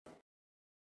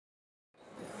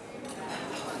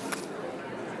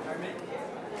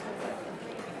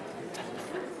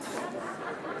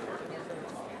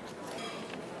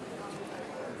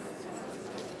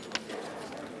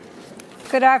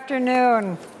Good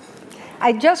afternoon.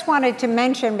 I just wanted to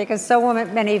mention, because so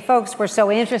many folks were so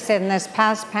interested in this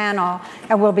past panel,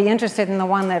 and will be interested in the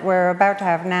one that we're about to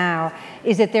have now,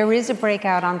 is that there is a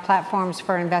breakout on platforms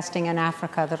for investing in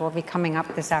Africa that will be coming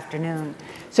up this afternoon.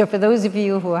 So for those of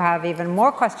you who have even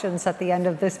more questions at the end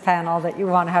of this panel that you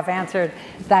want to have answered,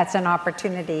 that's an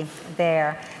opportunity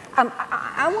there.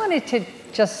 I wanted to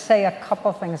just say a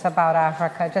couple things about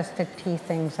Africa, just to tee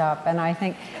things up. And I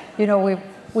think, you know,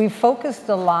 we've focused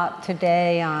a lot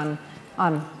today on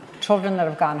children that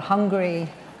have gone hungry,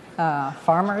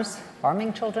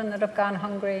 farming children that have gone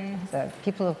hungry, the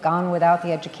people who have gone without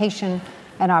the education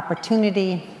and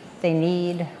opportunity they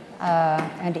need,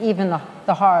 and even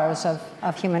the horrors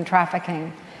of human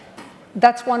trafficking.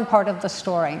 That's one part of the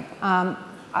story.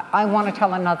 I want to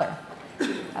tell another.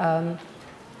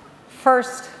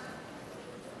 First,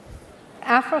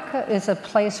 Africa is a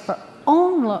place for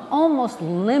almost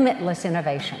limitless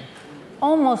innovation,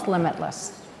 almost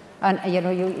limitless. And you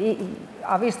know,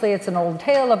 obviously it's an old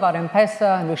tale about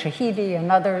M-Pesa and Ushahidi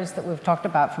and others that we've talked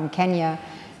about from Kenya.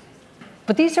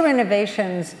 But these are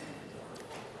innovations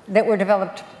that were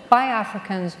developed by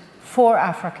Africans for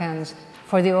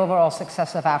the overall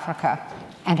success of Africa,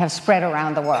 and have spread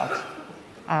around the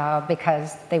world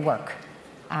because they work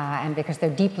and because they're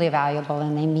deeply valuable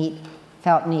and they meet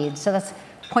felt needs. So that's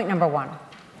point number one.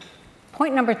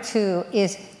 Point number two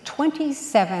is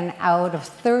 27 out of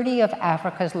 30 of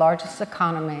Africa's largest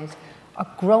economies are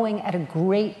growing at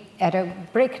a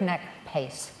breakneck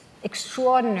pace.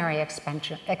 Extraordinary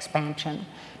expansion,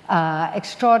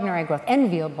 extraordinary growth,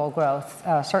 enviable growth,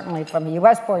 certainly from a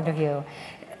US point of view.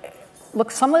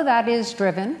 Look, some of that is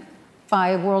driven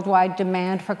by worldwide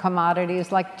demand for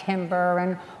commodities like timber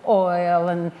and oil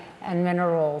and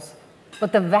minerals.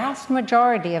 But the vast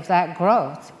majority of that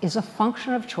growth is a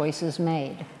function of choices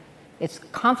made. It's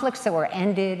conflicts that were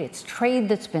ended, it's trade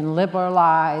that's been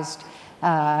liberalized,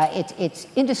 it's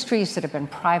industries that have been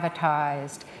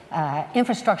privatized,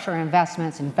 infrastructure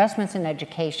investments in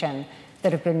education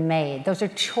that have been made. Those are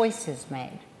choices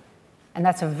made. And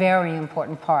that's a very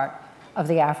important part of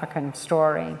the African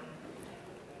story.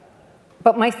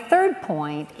 But my third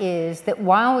point is that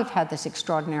while we've had this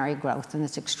extraordinary growth and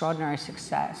this extraordinary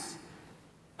success,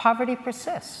 poverty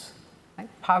persists, right?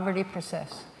 Poverty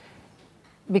persists.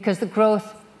 Because the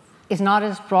growth is not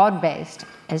as broad-based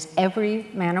as every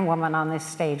man and woman on this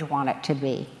stage want it to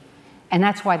be. And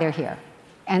that's why they're here.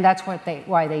 And that's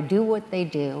why they do what they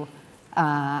do.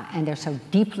 And they're so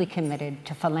deeply committed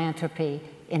to philanthropy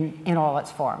in all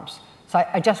its forms. So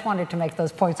I just wanted to make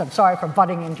those points. I'm sorry for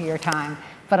butting into your time,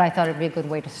 but I thought it'd be a good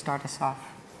way to start us off.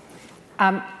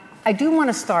 I do want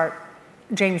to start,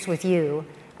 James, with you.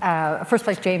 First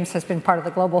place, James has been part of the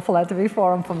Global Philanthropy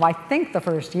Forum from, I think, the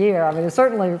first year. I mean,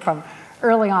 certainly from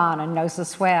early on and knows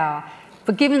us well.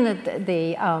 But given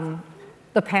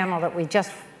the panel that we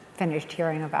just finished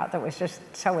hearing about that was just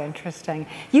so interesting,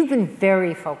 you've been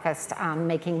very focused on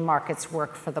making markets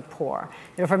work for the poor.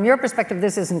 You know, from your perspective,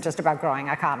 this isn't just about growing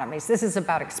economies. This is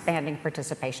about expanding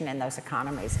participation in those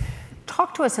economies.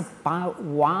 Talk to us about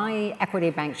why Equity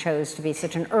Bank chose to be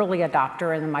such an early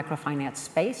adopter in the microfinance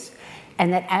space,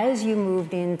 and that as you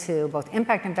moved into both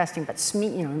impact investing, but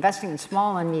investing in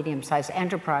small and medium-sized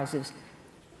enterprises,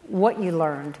 what you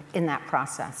learned in that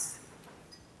process.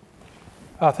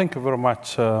 Thank you very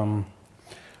much.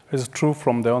 It's true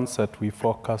from the onset we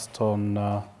focused on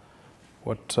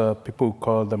what people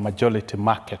call the majority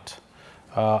market,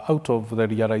 out of the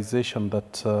realization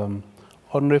that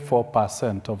only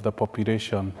 4% of the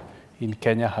population in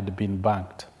Kenya had been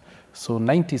banked. So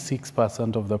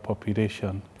 96% of the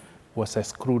population was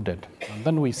excluded. And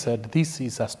then we said, this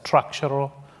is a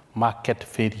structural market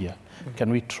failure.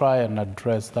 Can we try and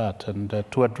address that? And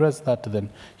to address that, then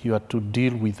you had to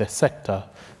deal with the sector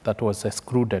that was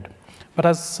excluded. But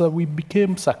as we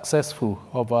became successful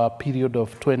over a period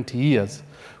of 20 years,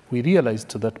 we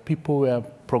realized that people were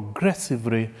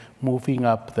progressively moving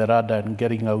up the ladder and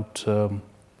getting out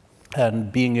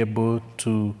and being able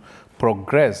to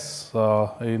progress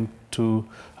into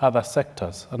other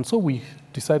sectors. And so we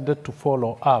decided to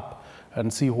follow up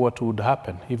and see what would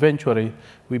happen. Eventually,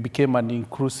 we became an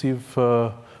inclusive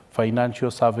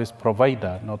financial service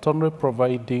provider, not only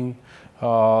providing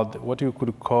what you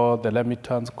could call the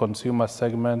remittance consumer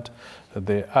segment,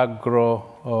 the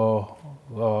agro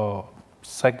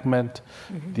segment,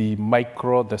 the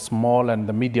micro, the small, and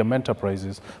the medium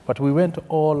enterprises, but we went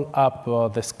all up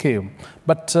the scale.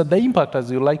 But the impact, as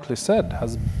you likely said,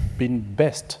 has been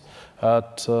best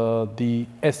at the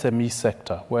SME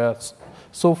sector, where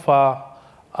so far,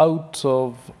 out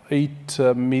of 8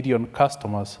 million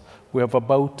customers, we have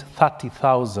about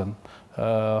 30,000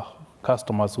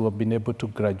 customers who have been able to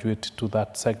graduate to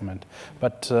that segment.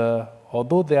 But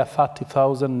although they are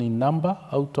 30,000 in number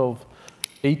out of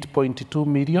 8.2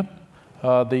 million,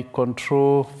 they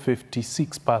control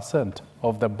 56%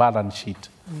 of the balance sheet,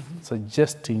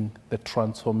 suggesting the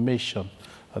transformation,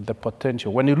 the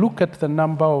potential. When you look at the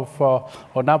number of,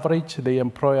 on average, they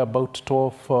employ about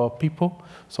 12 people.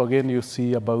 So again, you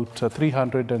see about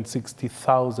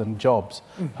 360,000 jobs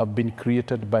have been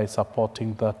created by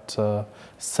supporting that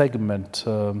segment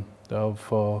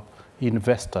of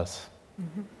investors.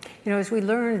 You know, as we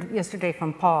learned yesterday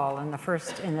from Paul in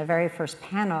the very first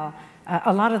panel,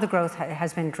 a lot of the growth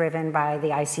has been driven by the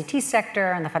ICT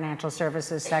sector and the financial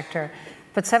services sector,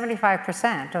 but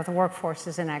 75% of the workforce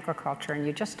is in agriculture, and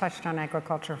you just touched on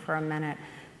agriculture for a minute.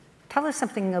 Tell us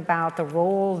something about the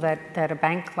role that a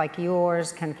bank like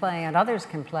yours can play and others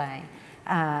can play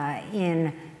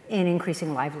in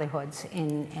increasing livelihoods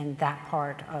in that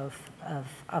part of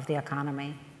the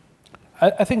economy.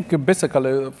 I think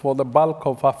basically for the bulk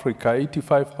of Africa,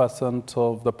 85%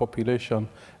 of the population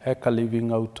are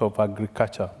living out of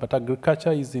agriculture. But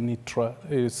agriculture is in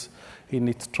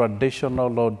its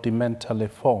traditional or rudimentary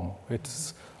form.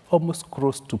 It's almost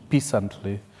close to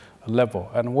peasantry level.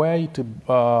 And where it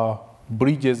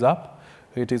bridges up,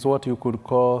 it is what you could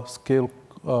call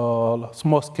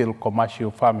small-scale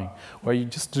commercial farming, where you're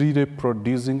just really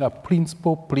producing a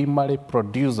principal primary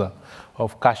producer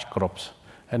of cash crops.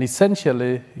 And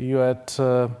essentially, you're at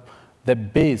the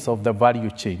base of the value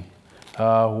chain,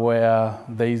 where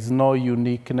there is no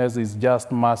uniqueness, it's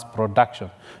just mass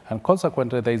production. And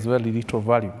consequently, there is very little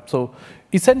value. So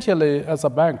essentially, as a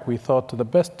bank, we thought the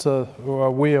best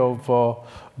way of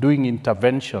doing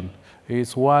intervention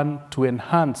is one, to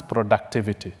enhance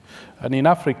productivity. And in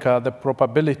Africa, the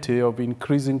probability of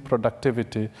increasing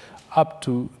productivity up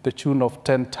to the tune of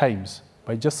 10 times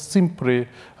by just simply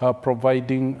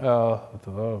providing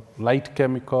light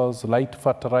chemicals, light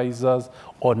fertilizers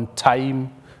on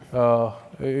time,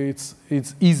 it's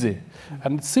easy.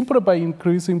 And simply by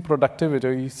increasing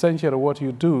productivity, essentially what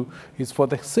you do is for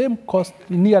the same cost,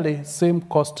 nearly same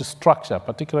cost structure,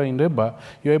 particularly in labor,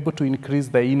 you're able to increase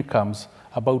the incomes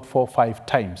about 4 or 5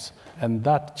 times. And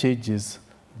that changes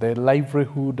the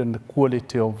livelihood and the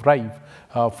quality of life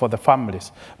for the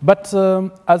families. But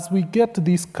as we get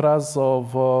this class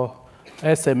of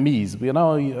SMEs, we are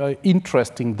now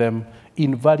interesting them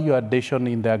in value addition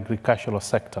in the agricultural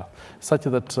sector, such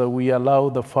that we allow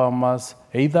the farmers,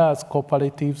 either as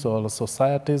cooperatives or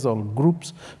societies or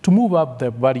groups, to move up the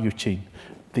value chain.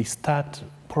 They start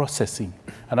processing.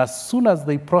 And as soon as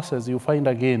they process, you find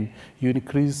again, you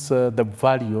increase the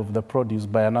value of the produce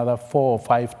by another 4 or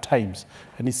 5 times.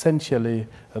 And essentially,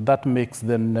 that makes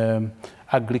then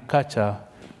agriculture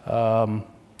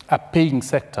a paying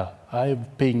sector, a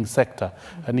high-paying sector.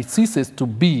 And it ceases to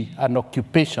be an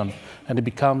occupation, and it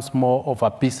becomes more of a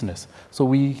business. So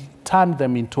we turn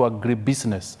them into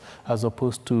agribusiness as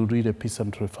opposed to really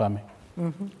peasantry farming.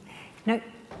 Now,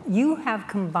 you have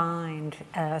combined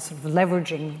sort of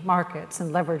leveraging markets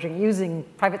and using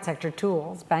private sector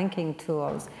tools, banking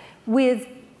tools, with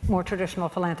more traditional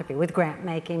philanthropy, with grant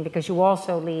making, because you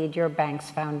also lead your bank's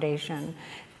foundation.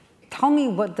 Tell me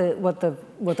what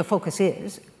the focus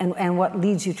is and what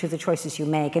leads you to the choices you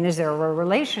make, and is there a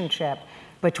relationship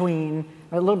between,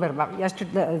 a little bit about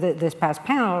this past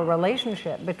panel, a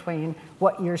relationship between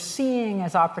what you're seeing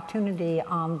as opportunity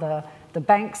on the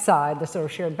bank side, the sort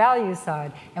of shared value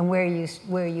side, and where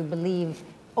you believe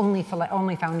only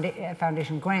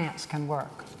foundation grants can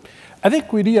work? I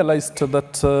think we realized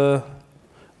that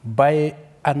by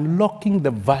unlocking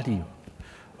the value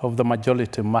of the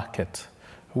majority market,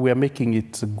 we are making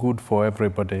it good for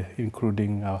everybody,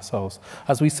 including ourselves.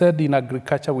 As we said, in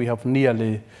agriculture, we have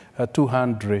nearly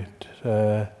 200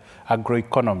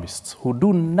 agroeconomists who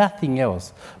do nothing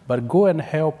else but go and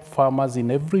help farmers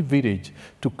in every village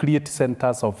to create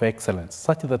centers of excellence,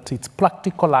 such that it's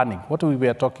practical learning, what we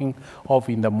were talking of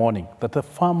in the morning, that the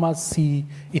farmers see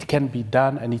it can be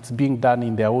done and it's being done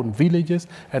in their own villages,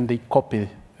 and they copy.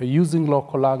 Using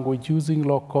local language, using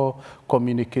local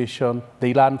communication,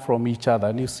 they learn from each other.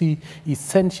 And you see,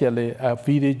 essentially, a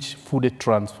village fully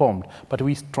transformed, but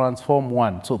we transform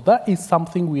one. So that is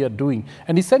something we are doing.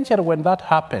 And essentially, when that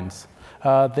happens,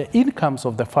 the incomes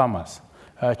of the farmers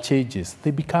changes.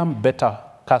 They become better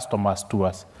customers to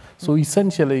us. So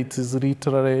essentially, it is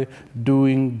literally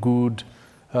doing good,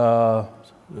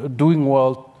 doing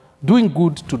well, doing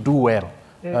good to do well.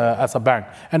 As a bank.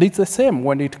 And it's the same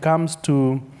when it comes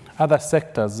to other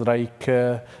sectors like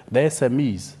the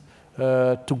SMEs.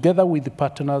 Together with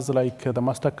partners like the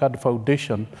MasterCard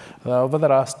Foundation, over the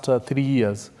last 3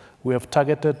 years, we have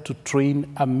targeted to train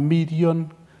 1 million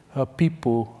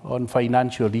people on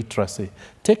financial literacy,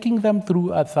 taking them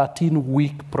through a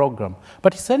 13-week program.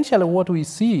 But essentially what we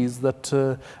see is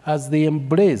that as they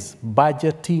embrace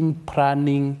budgeting,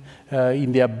 planning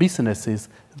in their businesses,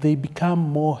 they become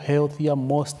more healthier,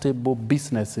 more stable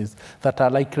businesses that are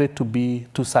likely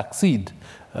to succeed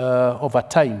over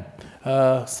time.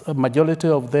 A majority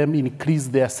of them increase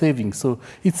their savings. So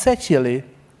it's actually,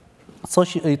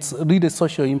 it's really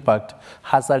social impact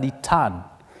has a return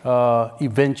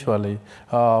eventually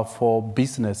for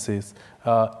businesses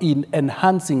in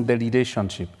enhancing the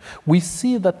relationship. We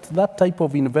see that that type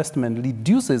of investment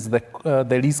reduces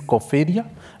the risk of failure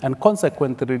and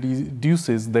consequently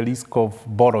reduces the risk of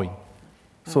borrowing.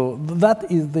 So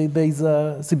that is there is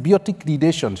a symbiotic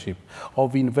relationship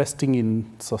of investing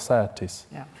in societies.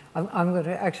 Yeah. I'm going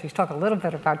to actually talk a little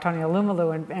bit about Tony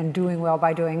Elumelu and doing well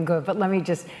by doing good, but let me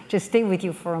just stay with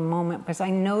you for a moment, because I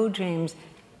know, James,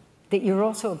 that you're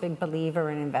also a big believer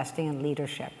in investing in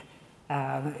leadership.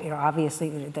 You know,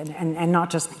 obviously, and not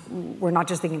just, we're not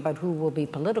just thinking about who will be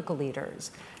political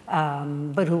leaders,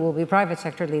 but who will be private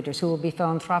sector leaders, who will be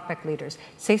philanthropic leaders.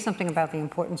 Say something about the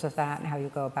importance of that and how you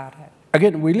go about it.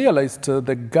 Again, we realized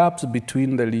the gaps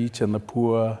between the rich and the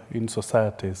poor in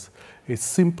societies is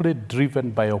simply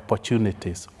driven by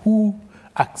opportunities. Who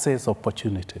access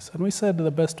opportunities? And we said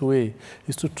the best way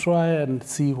is to try and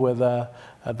see whether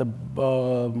the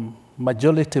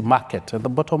majority market, at the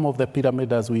bottom of the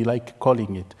pyramid as we like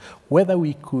calling it, whether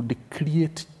we could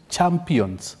create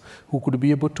champions who could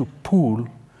be able to pull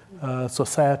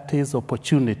society's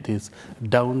opportunities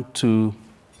down to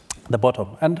the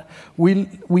bottom. And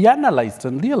we analyzed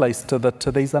and realized that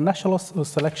there is a national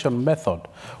selection method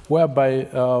whereby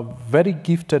very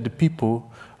gifted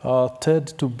people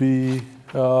tend to be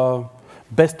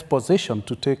best positioned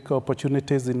to take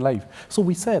opportunities in life. So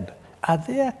we said, are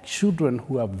there children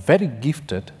who are very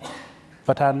gifted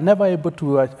but are never able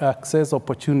to access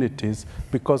opportunities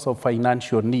because of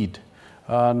financial need?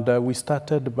 And we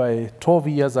started by 12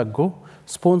 years ago,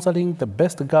 sponsoring the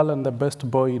best girl and the best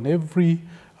boy in every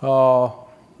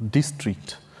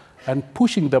district and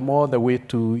pushing them all the way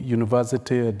to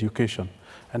university education.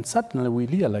 And suddenly we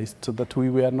realized that we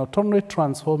were not only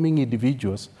transforming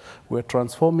individuals, we were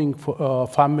transforming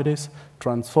families,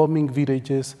 transforming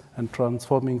villages, and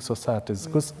transforming societies.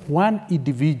 Because one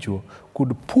individual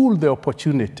could pull the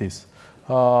opportunities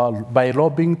by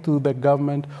lobbying to the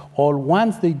government, or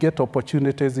once they get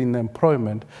opportunities in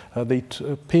employment, they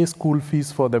pay school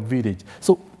fees for the village.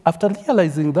 So after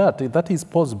realizing that that is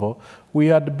possible, we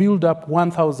had built up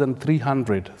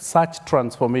 1,300 such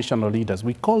transformational leaders.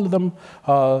 We call them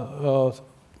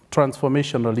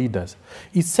transformational leaders.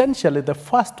 Essentially, the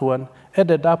first one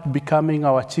ended up becoming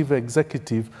our chief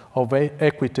executive of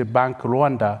Equity Bank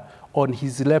Rwanda on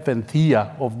his 11th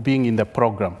year of being in the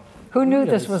program. Who knew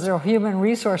this was a human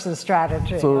resources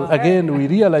strategy? So again, we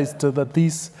realized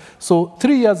that so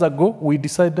 3 years ago, we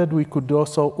decided we could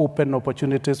also open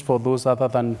opportunities for those other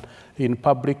than in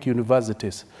public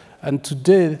universities. And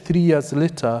today, 3 years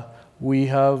later, we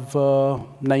have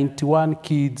 91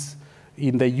 kids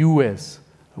in the US,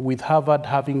 with Harvard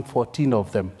having 14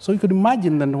 of them. So you could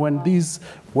imagine that when these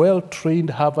well-trained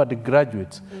Harvard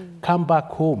graduates come back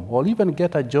home or even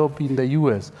get a job in the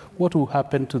US, what will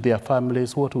happen to their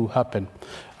families? What will happen?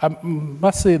 I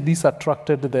must say this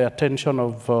attracted the attention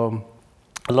of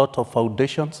a lot of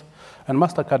foundations. And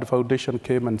MasterCard Foundation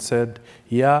came and said,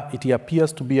 yeah, it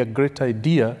appears to be a great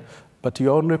idea, but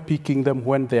you're only picking them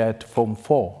when they're at Form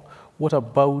 4. What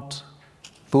about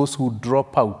those who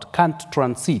drop out, can't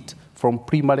transit from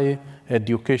primary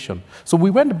education? So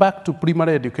we went back to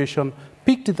primary education,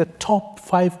 picked the top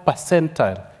 5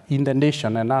 percentile in the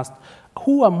nation and asked,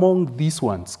 who among these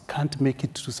ones can't make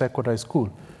it to secondary school?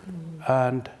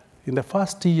 And in the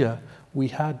first year, we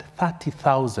had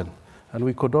 30,000, and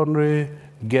we could only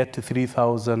get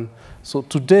 3,000. So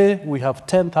today, we have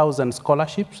 10,000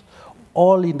 scholarships,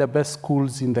 all in the best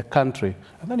schools in the country.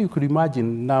 And then you could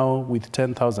imagine now with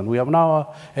 10,000. We have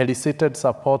now elicited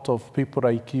support of people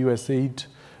like USAID,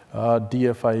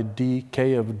 DFID,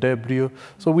 KFW.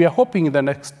 So we are hoping in the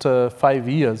next 5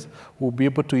 years, we'll be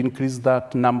able to increase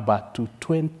that number to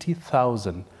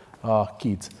 20,000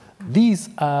 kids. These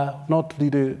are not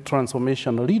really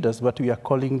transformational leaders, but we are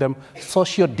calling them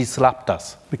social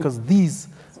disruptors, because these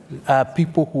are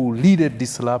people who really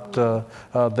disrupt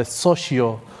the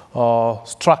social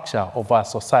structure of our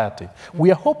society.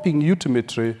 We are hoping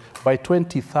ultimately by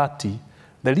 2030,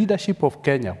 the leadership of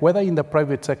Kenya, whether in the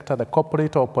private sector, the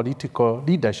corporate or political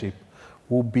leadership,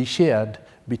 will be shared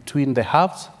between the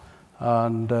haves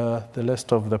and the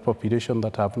rest of the population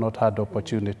that have not had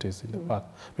opportunities in the past,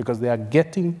 because they are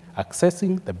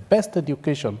accessing the best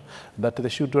education that the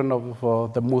children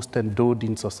of the most endowed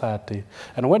in society.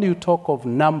 And when you talk of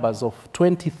numbers of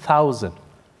 20,000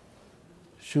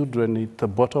 children at the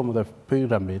bottom of the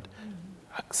pyramid,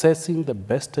 accessing the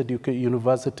best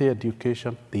university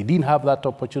education, they didn't have that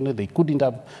opportunity, they couldn't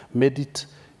have made it.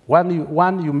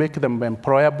 One, you make them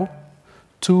employable.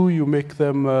 Two, you make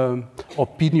them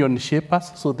opinion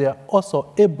shapers, so they are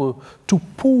also able to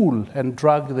pull and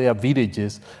drag their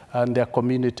villages and their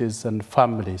communities and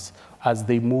families as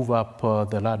they move up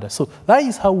the ladder. So that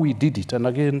is how we did it. And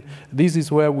again, this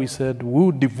is where we said we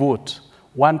would devote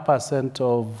 1%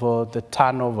 of the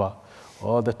turnover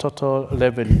or the total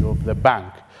revenue of the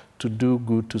bank to do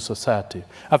good to society.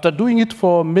 After doing it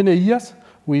for many years,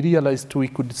 we realized we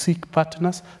could seek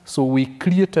partners, so we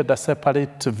created a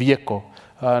separate vehicle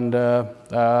and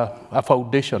a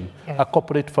foundation, a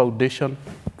corporate foundation,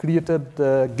 created,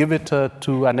 give it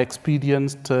to an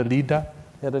experienced leader.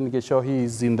 Helen Geshohi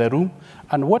is in the room.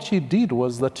 And what she did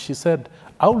was that she said,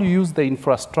 I will use the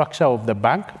infrastructure of the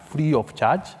bank free of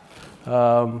charge,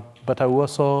 but I will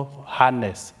also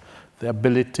harness the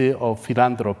ability of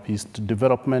philanthropists,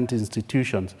 development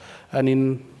institutions. And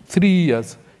in 3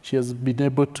 years, she has been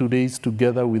able to raise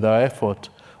together with our effort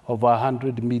over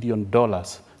 $100 million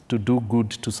to do good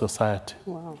to society.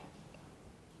 Wow.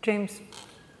 James,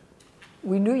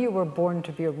 we knew you were born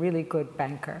to be a really good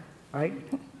banker, right?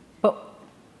 But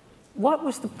what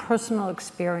was the personal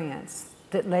experience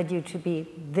that led you to be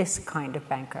this kind of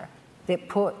banker, that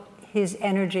put his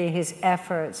energy, his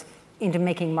efforts into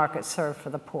making markets serve for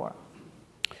the poor?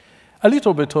 A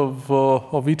little bit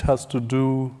of it has to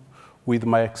do with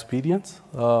my experience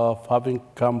of having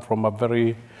come from a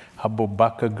very humble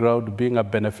background, being a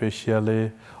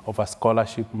beneficiary of a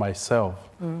scholarship myself,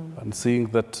 and seeing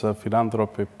that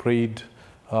philanthropy played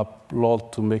a role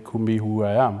to make me who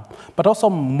I am. But also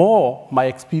more my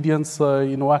experience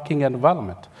in working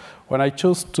environment. When I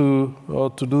chose to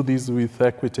do this with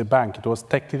Equity Bank, it was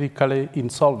technically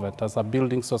insolvent as a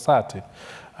building society.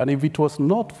 And if it was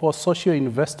not for social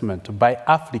investment by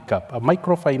Africa, a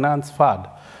microfinance fund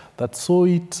that saw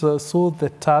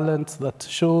the talent, that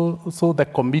saw the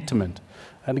commitment,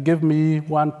 and gave me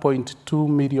 $1.2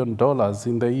 million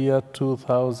in the year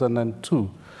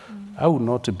 2002, I would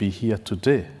not be here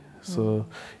today. So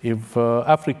if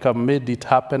Africa made it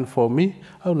happen for me,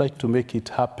 I would like to make it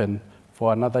happen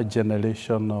for another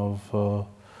generation of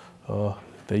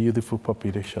the youthful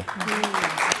population.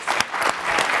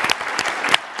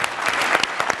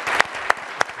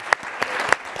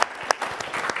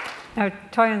 Now,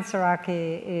 Toyin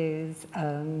Saraki is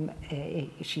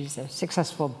she's a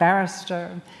successful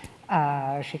barrister.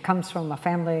 She comes from a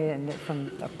family and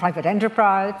from a private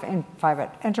enterprise.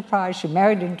 She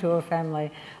married into a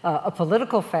family, a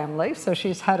political family. So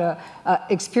she's had a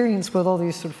experience with all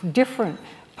these sort of different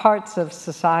parts of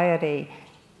society.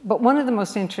 But one of the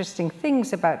most interesting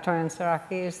things about Toyin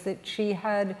Saraki is that she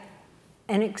had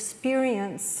an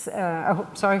experience,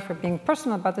 sorry for being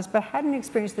personal about this, but had an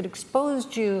experience that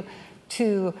exposed you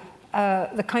to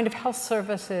the kind of health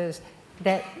services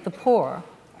that the poor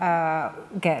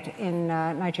get in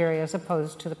Nigeria as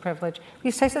opposed to the privileged. Will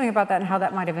you say something about that and how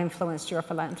that might have influenced your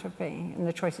philanthropy and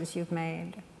the choices you've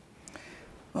made?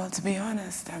 Well, to be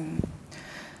honest,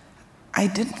 I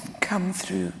didn't come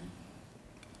through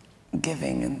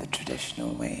giving in the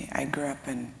traditional way. I grew up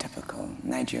in a typical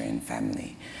Nigerian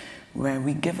family where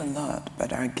we give a lot,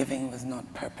 but our giving was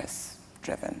not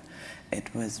purpose-driven.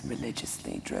 It was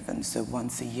religiously driven. So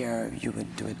once a year, you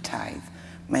would do a tithe.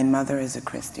 My mother is a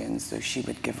Christian, so she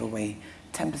would give away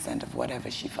 10% of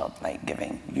whatever she felt like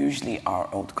giving, usually our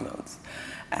old clothes.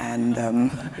 And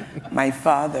my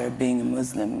father, being a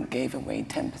Muslim, gave away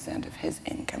 10% of his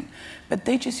income. But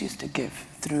they just used to give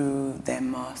through their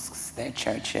mosques, their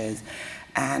churches,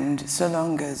 and so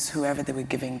long as whoever they were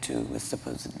giving to was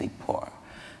supposedly poor,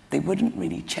 they wouldn't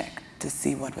really check to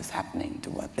see what was happening to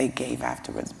what they gave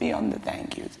afterwards beyond the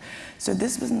thank yous. So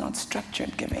this was not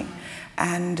structured giving.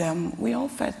 And we all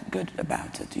felt good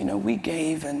about it. You know, we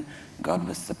gave and God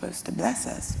was supposed to bless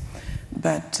us.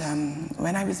 But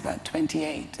when I was about 28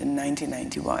 in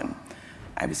 1991,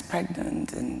 I was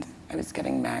pregnant and I was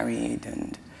getting married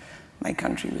and my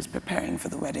country was preparing for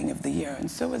the wedding of the year,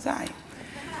 and so was I.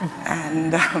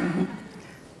 And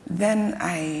then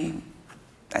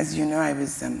as you know, I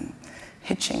was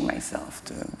hitching myself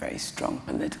to a very strong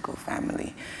political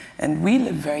family. And we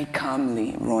lived very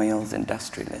calmly, royals,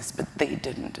 industrialists, but they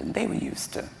didn't, and they were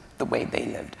used to the way they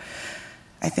lived.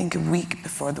 I think a week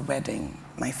before the wedding,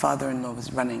 my father-in-law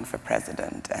was running for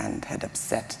president and had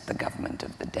upset the government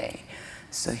of the day.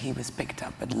 So he was picked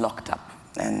up and locked up.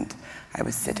 And I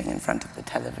was sitting in front of the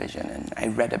television and I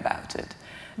read about it.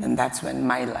 And that's when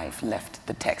my life left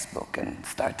the textbook and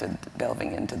started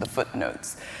delving into the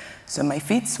footnotes. So my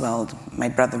feet swelled, my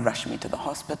brother rushed me to the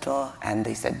hospital, and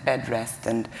they said bed rest,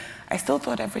 and I still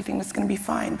thought everything was going to be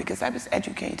fine because I was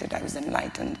educated, I was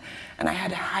enlightened, and I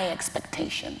had a high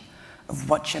expectation of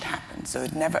what should happen. So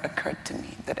it never occurred to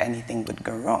me that anything would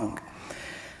go wrong.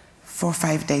 4 or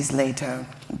 5 days later,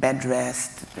 bed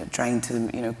rest, trying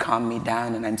to calm me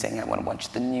down, and I'm saying I want to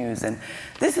watch the news. And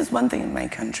this is one thing in my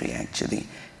country, actually.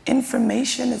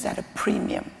 Information is at a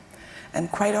premium. And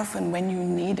quite often when you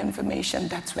need information,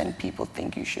 that's when people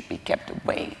think you should be kept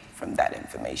away from that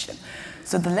information.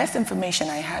 So the less information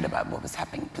I had about what was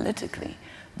happening politically,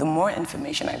 the more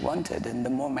information I wanted and the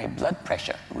more my blood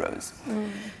pressure rose.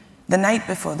 The night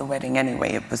before the wedding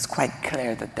anyway, it was quite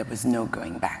clear that there was no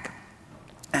going back.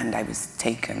 And I was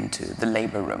taken to the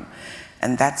labor room.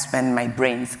 And that's when my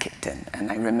brains kicked in.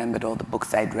 And I remembered all the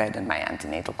books I'd read in my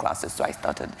antenatal classes. So I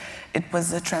started, it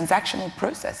was a transactional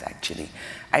process, actually.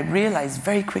 I realized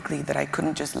very quickly that I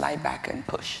couldn't just lie back and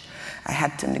push. I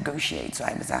had to negotiate. So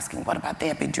I was asking, what about the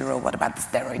epidural? What about the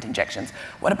steroid injections?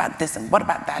 What about this and what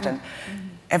about that? And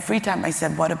every time I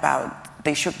said, what about,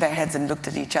 they shook their heads and looked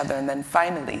at each other. And then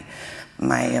finally,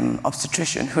 my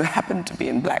obstetrician, who happened to be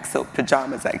in black silk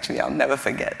pajamas, actually, I'll never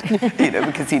forget,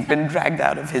 because he'd been dragged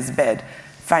out of his bed,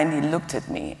 finally looked at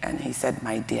me and he said,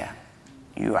 my dear,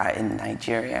 you are in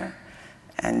Nigeria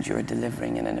and you're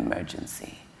delivering in an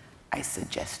emergency. I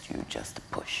suggest you just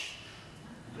push.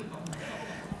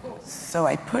 So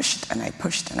I pushed and I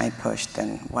pushed and I pushed,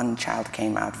 and one child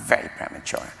came out very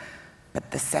premature, but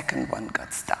the second one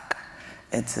got stuck.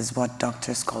 It is what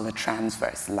doctors call a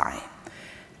transverse lie.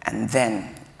 And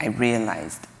then I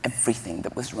realized everything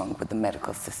that was wrong with the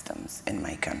medical systems in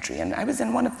my country. And I was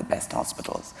in one of the best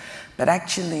hospitals. But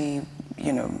actually,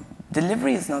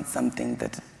 delivery is not something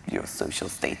that your social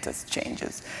status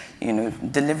changes.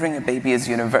 Delivering a baby is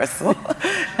universal.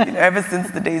 Ever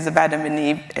since the days of Adam and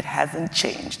Eve, it hasn't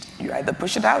changed. You either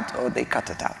push it out or they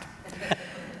cut it out.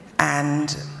 And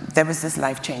there was this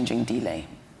life-changing delay.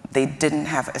 They didn't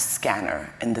have a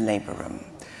scanner in the labor room.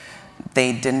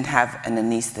 They didn't have an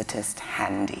anesthetist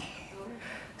handy.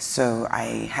 So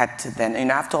I had to then,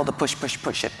 after all the push,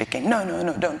 it became,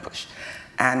 no, don't push.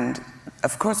 And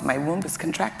of course, my womb was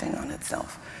contracting on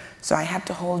itself. So I had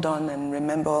to hold on and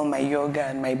remember all my yoga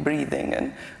and my breathing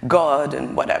and God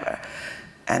and whatever,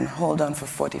 and hold on for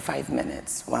 45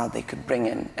 minutes while they could bring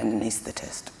in an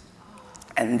anesthetist.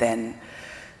 And then,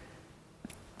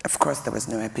 of course, there was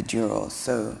no epidural,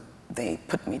 so they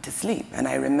put me to sleep. And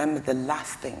I remember the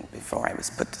last thing before I was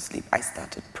put to sleep, I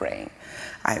started praying.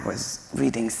 I was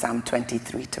reading Psalm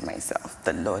 23 to myself.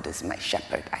 The Lord is my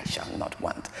shepherd, I shall not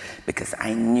want, because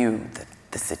I knew that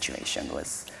the situation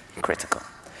was critical.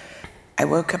 I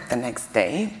woke up the next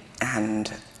day,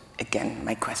 and again,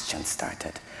 my questions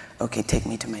started. Okay, take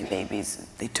me to my babies.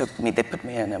 They put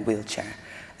me in a wheelchair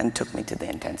and took me to the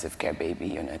intensive care baby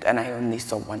unit, and I only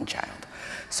saw one child.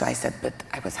 So I said, but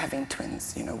I was having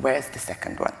twins, where's the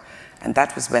second one? And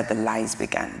that was where the lies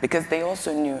began, because they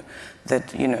also knew that,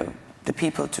 the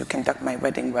people to conduct my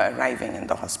wedding were arriving in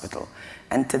the hospital.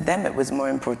 And to them, it was more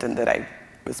important that I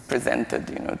was presented,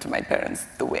 to my parents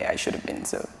the way I should have been.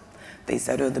 So they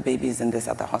said, oh, the baby's in this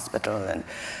other hospital. And,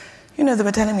 they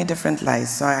were telling me different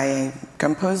lies. So I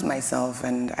composed myself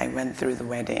and I went through the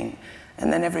wedding.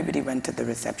 And then everybody went to the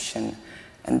reception.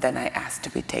 And then I asked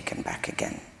to be taken back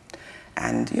again.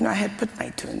 And, I had put my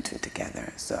 2 and 2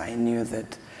 together. So I knew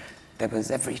that there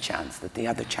was every chance that the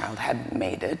other child hadn't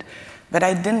made it. But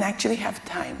I didn't actually have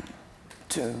time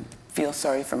to feel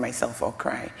sorry for myself or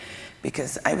cry,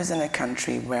 because I was in a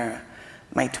country where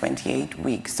my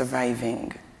 28-week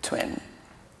surviving twin,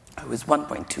 who was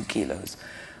 1.2 kilos,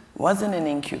 was in an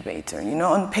incubator.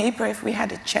 On paper, if we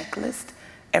had a checklist,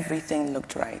 everything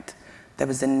looked right. There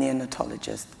was a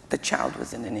neonatologist. The child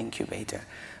was in an incubator.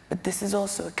 But this is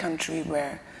also a country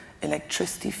where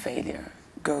electricity failure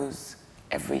goes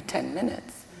every 10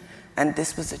 minutes. And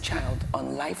this was a child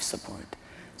on life support.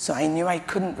 So I knew I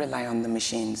couldn't rely on the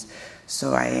machines.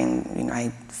 So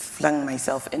I flung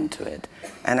myself into it.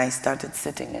 And I started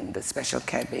sitting in the special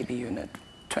care baby unit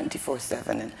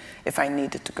 24/7. And if I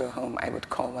needed to go home, I would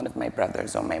call one of my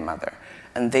brothers or my mother,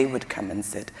 and they would come and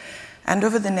sit. And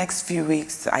over the next few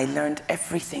weeks, I learned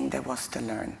everything there was to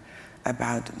learn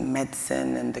about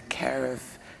medicine and the care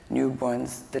of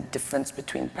newborns, the difference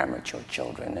between premature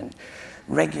children and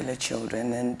regular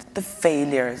children, and the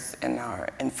failures in our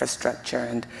infrastructure.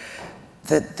 And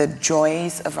the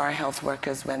joys of our health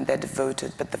workers when they're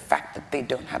devoted, but the fact that they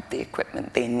don't have the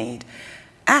equipment they need,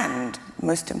 and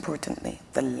most importantly,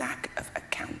 the lack of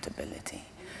accountability.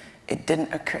 It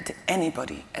didn't occur to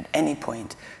anybody at any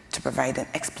point to provide an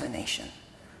explanation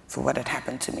for what had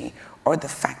happened to me, or the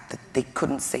fact that they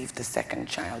couldn't save the second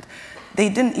child. They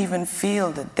didn't even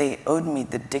feel that they owed me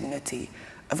the dignity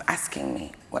of asking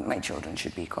me what my children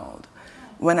should be called.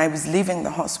 When I was leaving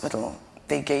the hospital,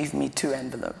 they gave me 2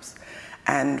 envelopes.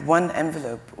 And one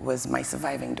envelope was my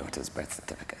surviving daughter's birth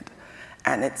certificate.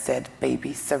 And it said,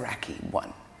 baby Saraki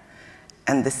 1.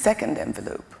 And the second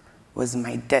envelope was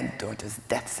my dead daughter's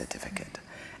death certificate.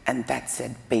 And that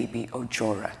said, baby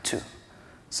Ojora 2.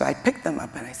 So I picked them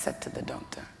up and I said to the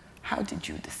doctor, how did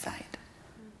you decide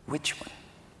which one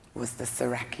was the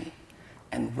Saraki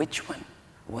and which one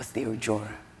was the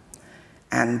Ojora?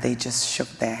 And they just shook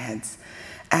their heads.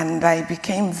 And I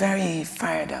became very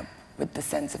fired up with the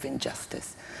sense of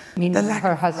injustice. Meaning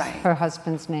her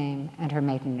husband's name and her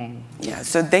maiden name. Yeah,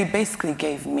 so they basically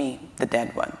gave me the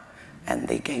dead one, and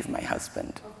they gave my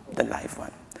husband the live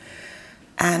one.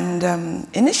 And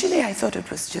initially I thought it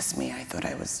was just me. I thought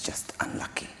I was just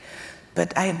unlucky.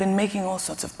 But I had been making all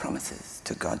sorts of promises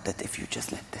to God that if you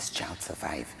just let this child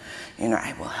survive, you know,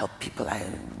 I will help people,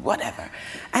 whatever.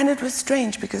 And it was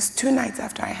strange because 2 nights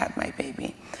after I had my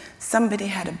baby, somebody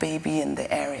had a baby in the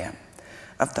area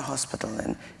of the hospital.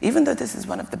 And even though this is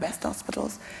one of the best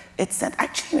hospitals, it's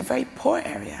actually in a very poor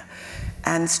area.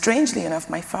 And strangely enough,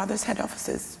 my father's head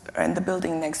offices are in the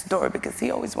building next door because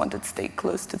he always wanted to stay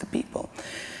close to the people.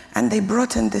 And they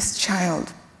brought in this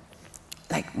child,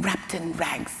 like wrapped in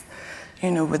rags, you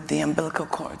know, with the umbilical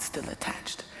cord still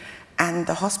attached. And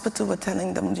the hospital were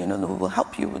telling them, you know, we'll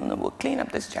help you, we'll clean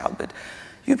up this child, but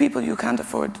you people, you can't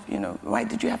afford, you know, why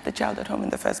did you have the child at home in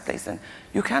the first place? And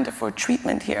you can't afford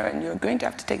treatment here, and you're going to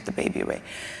have to take the baby away.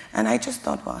 And I just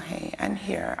thought, well, hey, I'm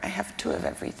here, I have 2 of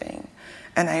everything,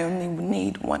 and I only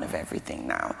need 1 of everything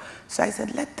now. So I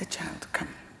said, let the child come,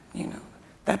 you know.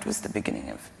 That was the beginning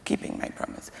of keeping my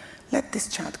promise. Let this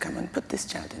child come and put this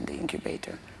child in the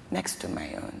incubator next to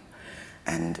my own.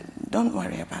 And don't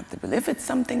worry about the bill. If it's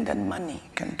something that money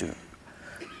can do,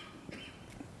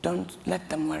 don't let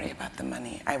them worry about the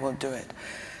money. I will do it.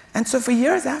 And so for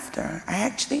years after, I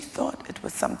actually thought it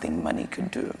was something money could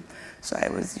do. So I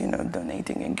was, you know,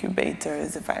 donating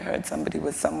incubators. If I heard somebody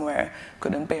was somewhere,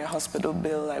 couldn't pay a hospital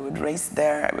bill, I would race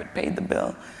there, I would pay the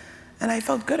bill. And I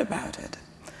felt good about it.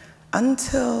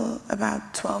 Until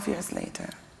about 12 years later,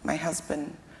 my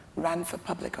husband ran for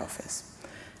public office.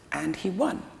 And he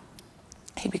won.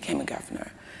 He became a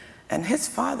governor. And his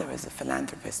father is a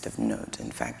philanthropist of note.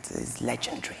 In fact, is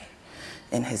legendary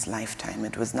in his lifetime.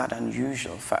 It was not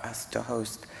unusual for us to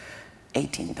host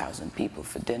 18,000 people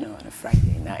for dinner on a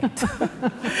Friday night.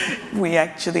 We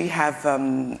actually have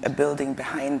a building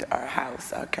behind our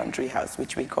house, our country house,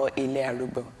 which we call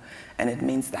Ilearubo, and it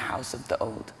means the house of the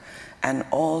old. And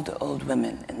all the old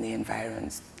women in the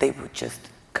environs, they would just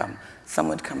come. Some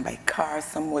would come by car,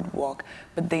 some would walk,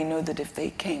 but they know that if they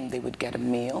came, they would get a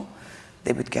meal,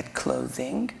 they would get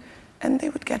clothing, and they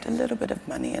would get a little bit of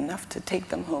money, enough to take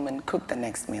them home and cook the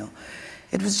next meal.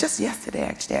 It was just yesterday,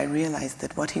 actually, I realized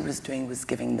that what he was doing was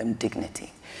giving them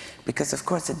dignity. Because, of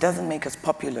course, it doesn't make us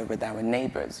popular with our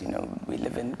neighbors. You know, we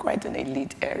live in quite an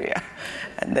elite area.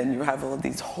 And then you have all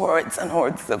these hordes and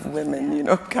hordes of women, you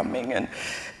know, coming. And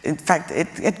in fact,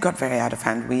 it got very out of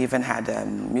hand. We even had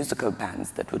musical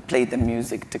bands that would play the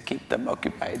music to keep them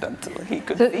occupied until he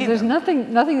could feed them. There's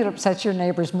nothing that upsets your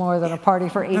neighbors more than a party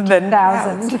for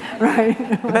 18,000,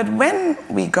 right? But when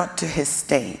we got to his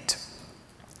state,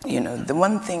 you know, the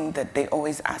one thing that they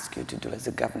always ask you to do as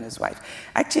a governor's wife,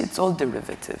 actually it's all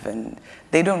derivative, and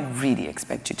they don't really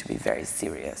expect you to be very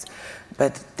serious,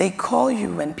 but they call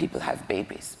you when people have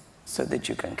babies so that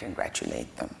you can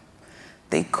congratulate them.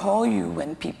 They call you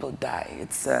when people die.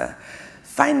 It's a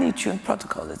finely tuned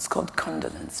protocol. It's called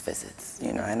condolence visits,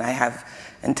 you know, and I have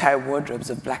entire wardrobes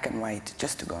of black and white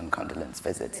just to go on condolence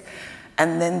visits.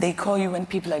 And then they call you when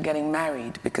people are getting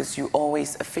married because you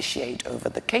always officiate over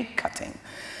the cake cutting.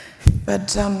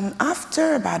 But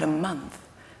after about a month,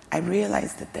 I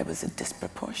realized that there was a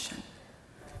disproportion.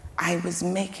 I was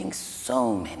making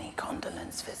so many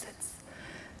condolence visits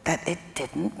that it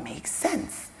didn't make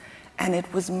sense. And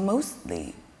it was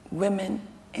mostly women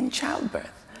in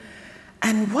childbirth.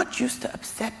 And what used to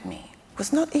upset me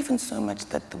was not even so much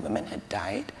that the women had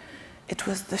died, it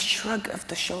was the shrug of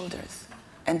the shoulders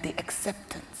and the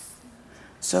acceptance.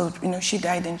 So, you know, she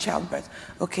died in childbirth.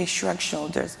 Okay, shrug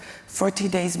shoulders. 40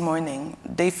 days mourning,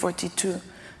 day 42,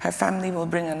 her family will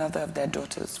bring another of their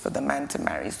daughters for the man to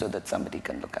marry so that somebody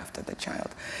can look after the child.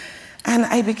 And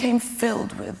I became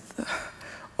filled with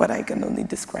what I can only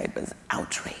describe as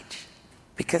outrage,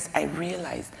 because I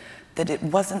realized that it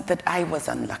wasn't that I was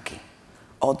unlucky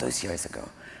all those years ago.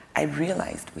 I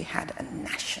realized we had a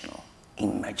national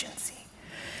emergency.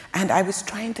 And I was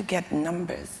trying to get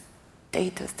numbers,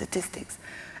 data, statistics,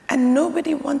 and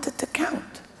nobody wanted to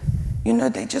count. You know,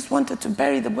 they just wanted to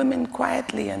bury the women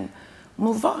quietly and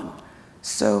move on.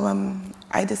 So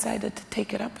I decided to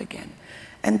take it up again.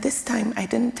 And this time, I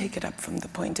didn't take it up from the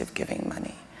point of giving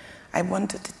money. I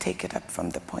wanted to take it up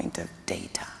from the point of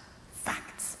data,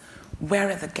 facts. Where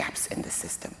are the gaps in the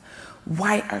system?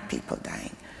 Why are people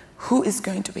dying? Who is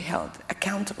going to be held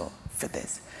accountable for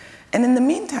this? And in the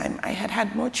meantime, I had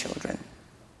had more children.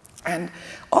 And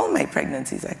all my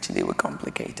pregnancies actually were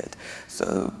complicated.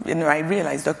 So, you know, I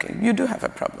realized, okay, you do have a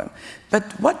problem.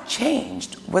 But what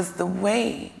changed was the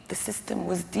way the system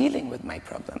was dealing with my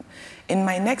problem. In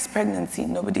my next pregnancy,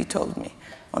 nobody told me.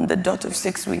 On the dot of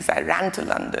 6 weeks, I ran to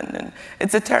London. And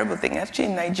it's a terrible thing. Actually,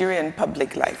 in Nigerian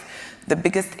public life, the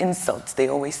biggest insults they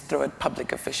always throw at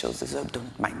public officials is, oh,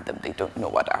 don't mind them. They don't know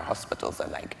what our hospitals are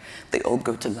like. They all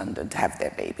go to London to have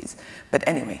their babies. But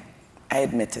anyway, I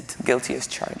admit it, guilty as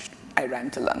charged. I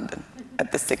ran to London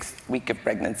at the 6th week of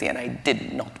pregnancy, and I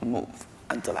did not move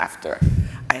until after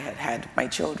I had had my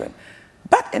children.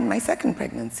 But in my second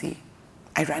pregnancy,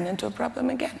 I ran into a problem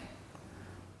again.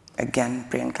 Again,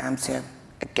 preeclampsia,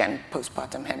 again,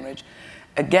 postpartum hemorrhage,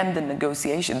 again, the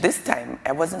negotiation. This time,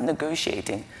 I wasn't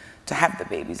negotiating to have the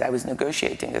babies. I was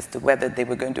negotiating as to whether they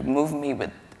were going to move me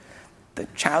with the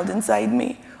child inside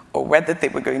me, or whether they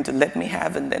were going to let me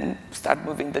have and then start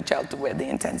moving the child to where the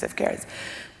intensive care is.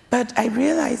 But I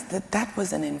realized that that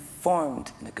was an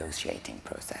informed negotiating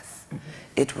process. Mm-hmm.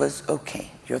 It was, okay,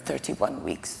 you're 31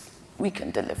 weeks, we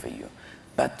can deliver you.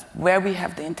 But where we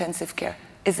have the intensive care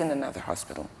is in another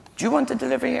hospital. Do you want to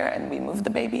deliver here and we move the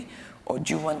baby? Or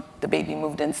do you want the baby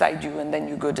moved inside you and then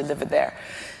you go deliver there?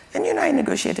 And you know, I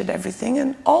negotiated everything,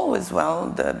 and all was well.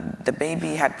 The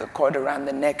baby had the cord around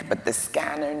the neck, but the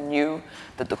scanner knew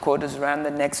that the cord was around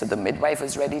the neck, so the midwife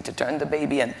was ready to turn the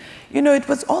baby. And you know, it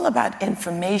was all about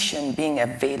information being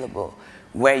available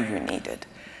where you need it.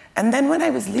 And then when I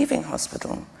was leaving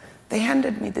hospital, they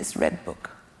handed me this red book.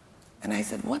 And I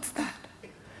said, what's that?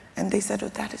 And they said, oh,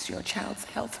 that is your child's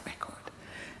health record.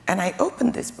 And I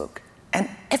opened this book, and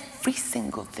every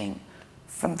single thing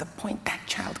from the point that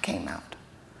child came out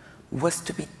was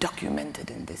to be documented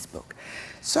in this book.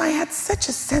 So I had such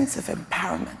a sense of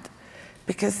empowerment,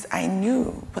 because I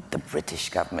knew what the British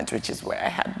government, which is where I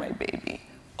had my baby,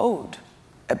 owed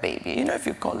a baby. You know, if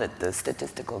you call it the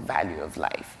statistical value of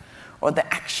life, or the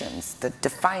actions that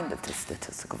define the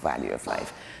statistical value of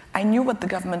life, I knew what the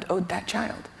government owed that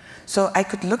child. So I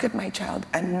could look at my child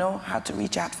and know how to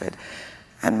reach out for it.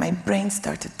 And my brain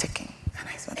started ticking. And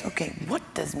I thought, okay, what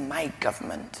does my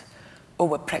government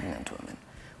owe a pregnant woman?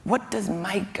 What does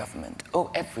my government owe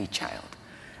every child?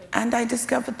 And I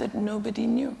discovered that nobody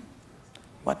knew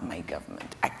what my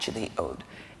government actually owed.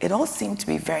 It all seemed to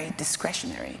be very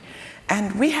discretionary.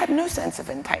 And we had no sense of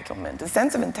entitlement. A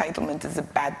sense of entitlement is a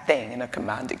bad thing in a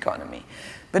command economy.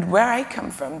 But where I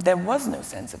come from, there was no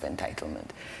sense of entitlement.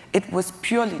 It was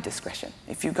purely discretion.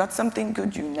 If you got something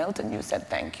good, you knelt and you said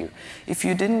thank you. If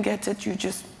you didn't get it, you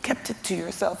just kept it to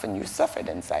yourself and you suffered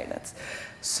in silence.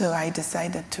 So I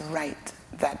decided to write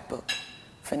that book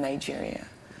for Nigeria,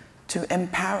 to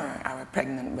empower our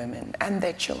pregnant women and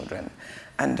their children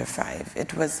under 5.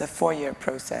 It was a 4-year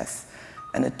process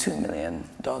and a $2 million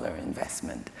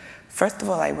investment. First of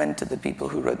all, I went to the people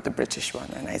who wrote the British one,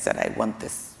 and I said, I want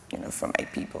this, you know, for my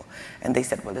people. And they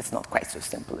said, well, it's not quite so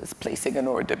simple as placing an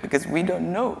order, because we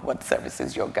don't know what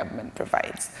services your government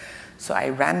provides. So I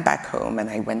ran back home and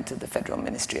I went to the Federal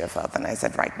Ministry of Health and I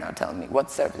said, right now, tell me,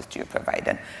 what service do you provide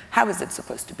and how is it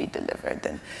supposed to be delivered?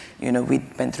 And you know, we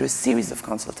went through a series of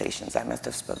consultations. I must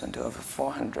have spoken to over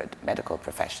 400 medical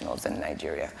professionals in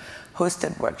Nigeria,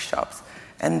 hosted workshops,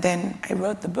 and then I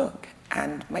wrote the book,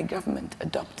 and my government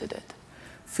adopted it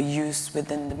for use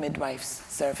within the midwife's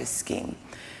service scheme.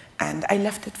 And I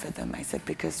left it for them. I said,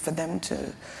 because for them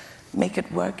to make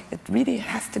it work, it really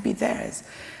has to be theirs.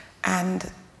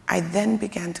 And I then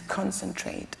began to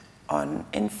concentrate on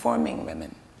informing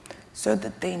women so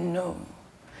that they know.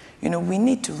 You know, we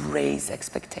need to raise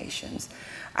expectations.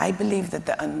 I believe that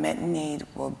the unmet need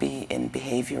will be in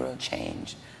behavioral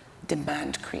change,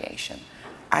 demand creation.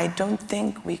 I don't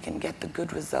think we can get the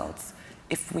good results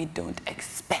if we don't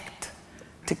expect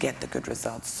to get the good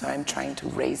results. So I'm trying to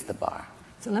raise the bar.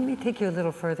 So let me take you a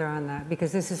little further on that,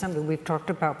 because this is something we've talked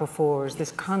about before, is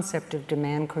this concept of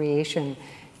demand creation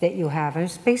that you have. And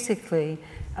it's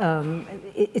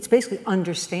basically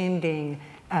understanding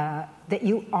that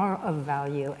you are of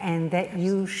value and that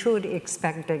you should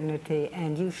expect dignity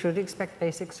and you should expect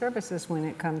basic services when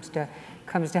it comes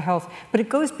to health. But it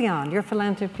goes beyond. Your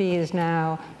philanthropy is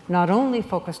now not only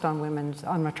focused on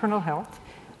on maternal health,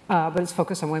 but it's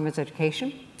focused on women's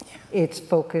education. It's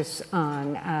focused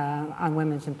on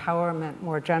women's empowerment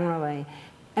more generally.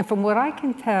 And from what I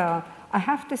can tell, I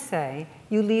have to say,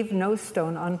 you leave no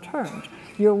stone unturned.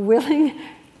 You're willing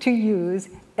to use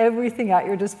everything at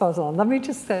your disposal. And let me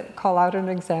just call out an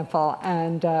example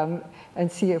and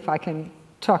see if I can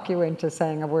talk you into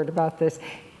saying a word about this.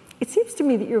 It seems to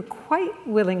me that you're quite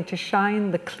willing to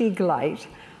shine the Klieg light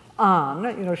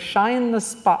on, shine the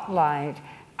spotlight,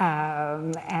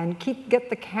 and get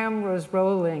the cameras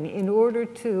rolling in order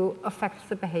to affect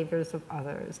the behaviors of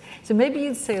others. So maybe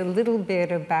you'd say a little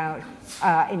bit about,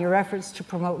 in your efforts to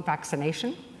promote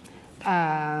vaccination,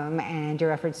 and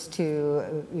your efforts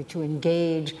to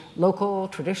engage local,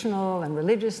 traditional, and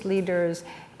religious leaders,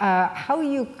 how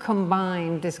you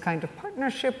combine this kind of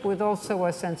partnership with also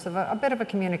a sense of a bit of a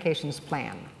communications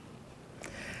plan.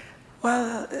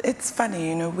 Well, it's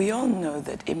funny, we all know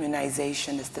that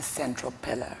immunization is the central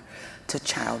pillar to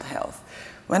child health.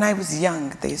 When I was young,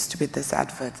 there used to be this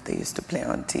advert they used to play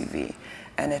on TV,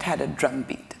 and it had a drum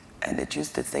beat, and it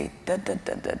used to say, da da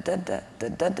da da da da da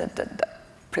da da da da.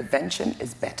 Prevention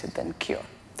is better than cure.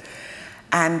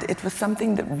 And it was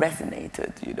something that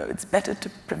resonated, it's better to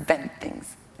prevent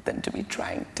things than to be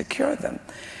trying to cure them.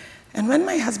 And when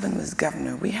my husband was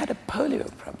governor, we had a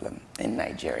polio problem in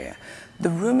Nigeria. The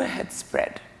rumor had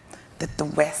spread that the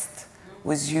West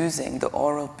was using the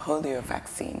oral polio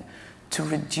vaccine to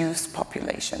reduce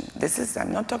population.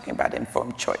 I'm not talking about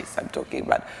informed choice, I'm talking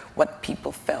about what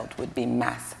people felt would be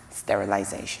mass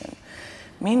sterilization.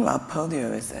 Meanwhile,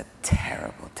 polio is a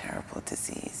terrible, terrible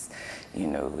disease.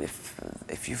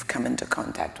 If you've come into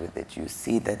contact with it, you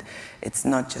see that it's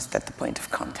not just at the point of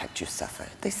contact you suffer.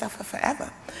 They suffer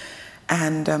forever.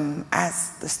 And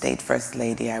as the state first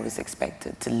lady, I was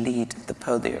expected to lead the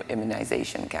polio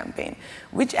immunization campaign,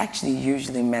 which actually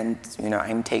usually meant,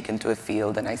 I'm taken to a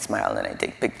field and I smile and I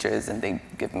take pictures and they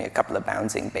give me a couple of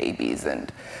bouncing babies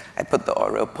and I put the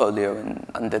oral polio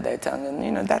under their tongue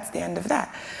and, that's the end of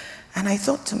that. And I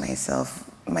thought to myself,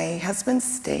 my husband's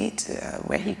state,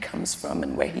 where he comes from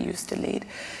and where he used to lead,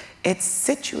 it's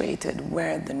situated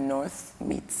where the North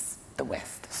meets the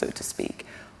West, so to speak.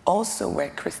 Also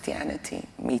where Christianity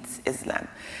meets Islam.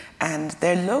 And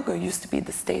their logo used to be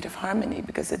the state of harmony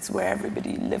because it's where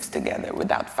everybody lives together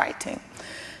without fighting.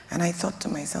 And I thought to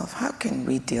myself, how can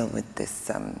we deal with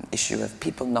this issue of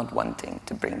people not wanting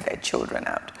to bring their children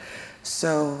out?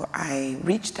 So I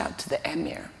reached out to the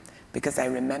emir because I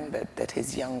remembered that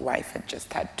his young wife had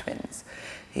just had twins.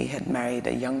 He had married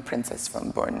a young princess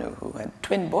from Bornu who had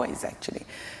twin boys, actually.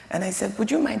 And I said,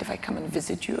 would you mind if I come and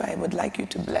visit you? I would like you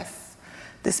to bless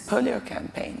this polio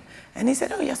campaign. And he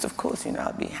said, oh, yes, of course,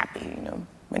 I'll be happy,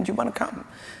 when do you want to come?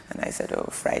 And I said, oh,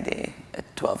 Friday at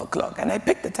 12 o'clock. And I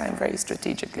picked the time very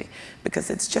strategically because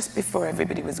it's just before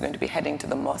everybody was going to be heading to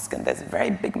the mosque, and there's a very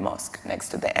big mosque next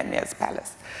to the emir's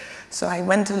palace. So I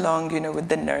went along, with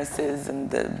the nurses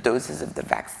and the doses of the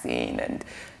vaccine, and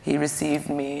he received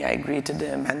me, I greeted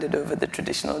him, handed over the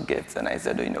traditional gifts, and I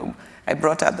said, I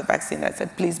brought out the vaccine, I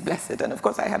said, please bless it. And of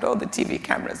course I had all the TV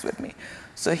cameras with me.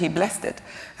 So he blessed it.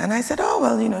 And I said, oh,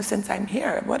 well, since I'm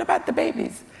here, what about the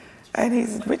babies? And he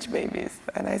said, which babies?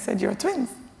 And I said, your twins.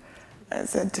 I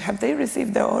said, have they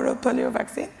received their oral polio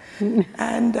vaccine?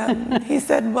 And he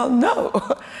said, well, no.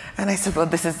 And I said, well,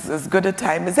 this is as good a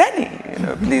time as any.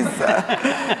 Please,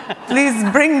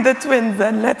 please bring the twins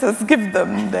and let us give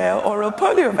them their oral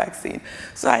polio vaccine.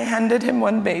 So I handed him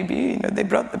one baby. They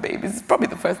brought the babies. It's probably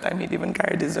the first time he'd even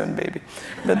carried his own baby.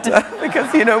 But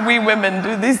because, we women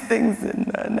do these things in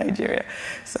Nigeria.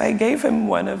 So I gave him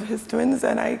one of his twins,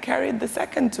 and I carried the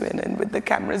second twin, and with the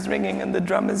cameras ringing and the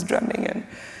drummers drumming, and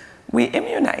we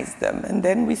immunized them, and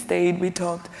then we stayed, we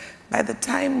talked. By the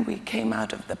time we came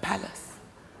out of the palace,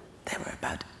 there were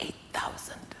about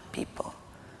 8,000 people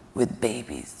with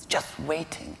babies just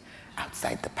waiting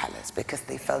outside the palace because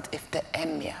they felt if the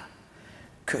emir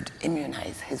could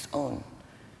immunize his own,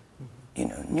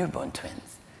 newborn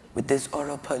twins with this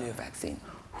oral polio vaccine,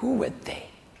 who were they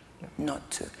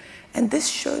not to? And this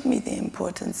showed me the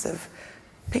importance of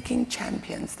picking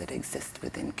champions that exist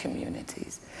within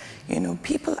communities.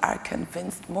 People are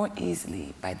convinced more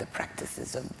easily by the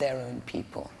practices of their own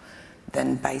people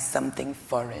than by something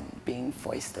foreign being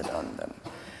foisted on them.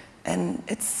 And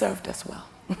it's served us well.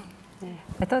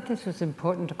 I thought this was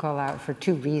important to call out for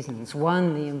two reasons.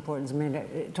 One, the importance,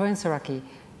 Toyin Saraki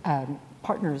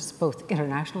partners both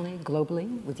internationally,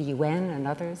 globally, with the UN and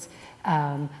others,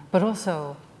 but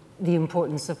also the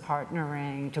importance of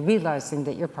partnering, to realizing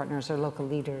that your partners are local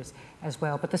leaders as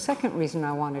well. But the second reason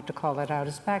I wanted to call it out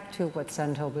is back to what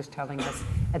Senthil was telling us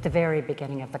at the very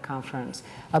beginning of the conference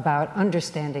about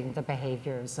understanding the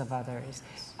behaviors of others.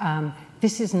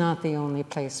 This is not the only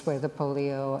place where the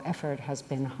polio effort has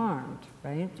been harmed,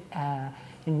 right?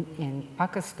 In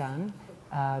Pakistan,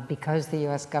 because the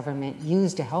US government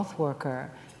used a health worker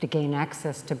to gain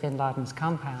access to bin Laden's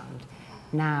compound,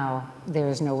 now there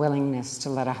is no willingness to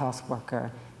let a health worker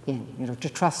in, to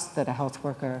trust that a health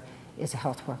worker is a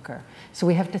health worker. So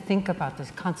we have to think about the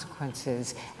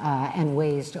consequences and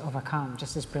ways to overcome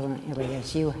just as brilliantly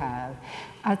as you have.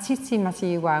 Tsitsi,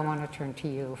 Masiyiwa, I want to turn to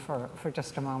you for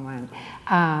just a moment.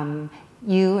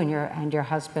 You and your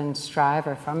husband Strive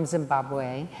are from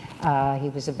Zimbabwe. He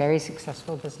was a very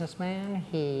successful businessman.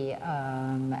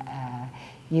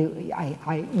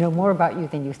 I know more about you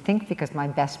than you think because my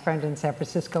best friend in San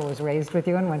Francisco was raised with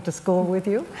you and went to school with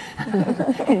you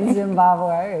in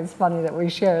Zimbabwe. It's funny that we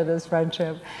share this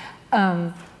friendship.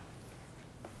 But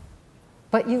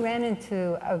you ran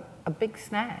into a big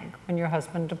snag when your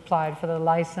husband applied for the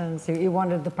license. You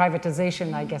wanted the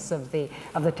privatization, I guess, of the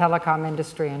telecom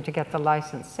industry and to get the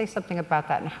license. Say something about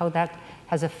that and how that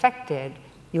has affected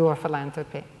your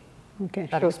philanthropy,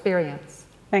 that experience.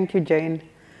 Thank you, Jane.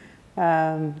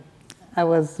 I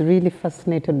was really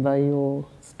fascinated by your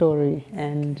story,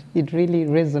 and it really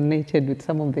resonated with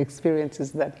some of the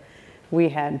experiences that we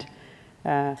had.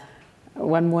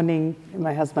 One morning,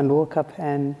 my husband woke up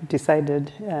and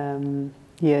decided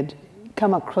he had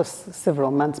come across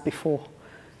several months before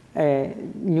a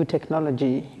new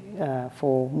technology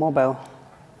for mobile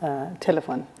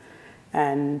telephone,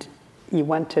 and he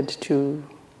wanted to.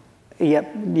 He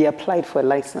applied for a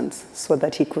license so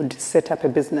that he could set up a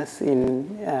business in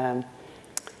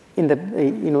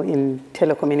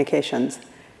telecommunications,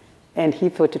 and he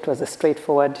thought it was a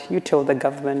straightforward. You tell the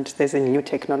government there's a new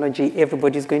technology,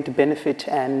 everybody's going to benefit,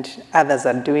 and others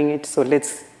are doing it, so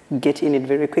let's get in it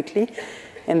very quickly.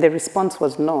 And the response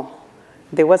was no.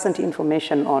 There wasn't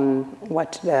information on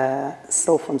what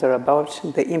cell phones are about,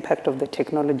 the impact of the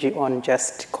technology on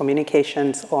just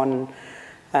communications, on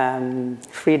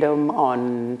freedom,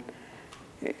 on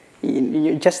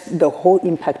just the whole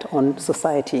impact on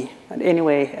society. But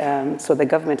anyway, so the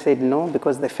government said no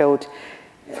because they felt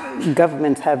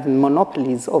governments have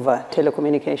monopolies over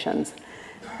telecommunications.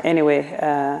 Anyway,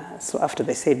 so after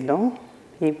they said no,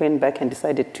 he went back and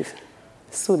decided to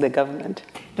sue the government.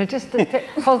 Now just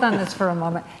hold on this for a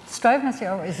moment. Strive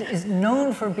Masiyiwa is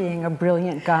known for being a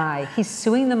brilliant guy. He's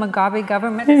suing the Mugabe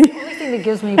government. It's the only thing that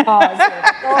gives me pause.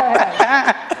 Go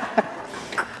ahead.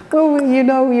 Well,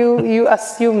 you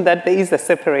assume that there is a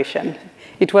separation.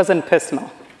 It wasn't personal.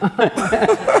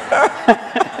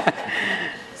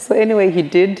 So anyway, he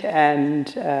did, and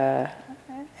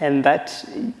that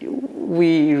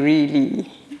we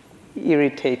really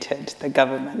irritated the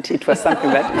government. It was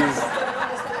something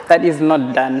that is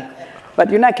not done.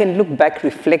 But I can look back,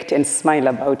 reflect, and smile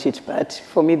about it. But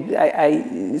for me,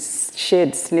 I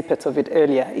shared snippets of it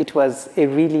earlier. It was a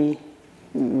really,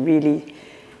 really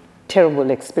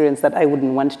terrible experience that I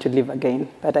wouldn't want to live again.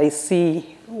 But I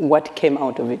see what came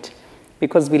out of it,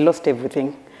 because we lost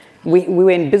everything. We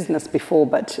were in business before,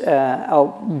 but our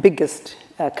biggest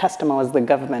customer was the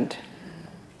government.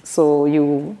 So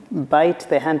you bite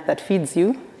the hand that feeds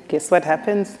you. Guess what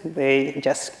happens? They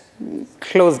just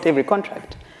closed every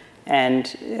contract,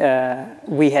 and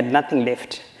we had nothing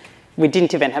left. We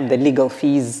didn't even have the legal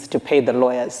fees to pay the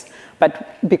lawyers.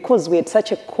 But because we had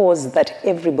such a cause that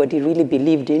everybody really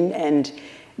believed in, and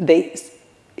they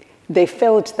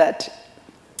felt that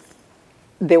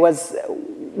there was,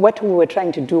 what we were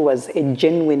trying to do was a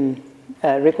genuine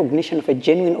recognition of a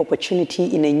genuine opportunity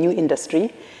in a new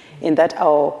industry, in that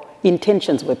our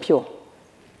intentions were pure.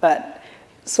 But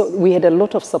so we had a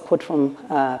lot of support from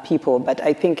people, but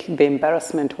I think the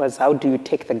embarrassment was, how do you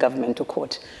take the government to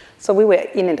court? So we were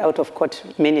in and out of court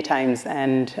many times,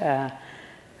 and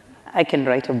I can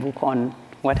write a book on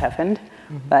what happened.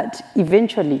 Mm-hmm. But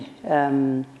eventually,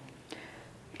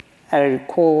 I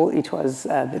recall it was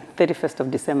the 31st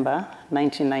of December,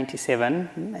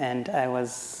 1997, and I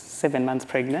was 7 months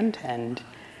pregnant, and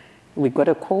we got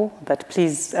a call that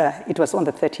please, it was on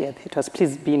the 30th, it was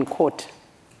please be in court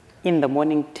in the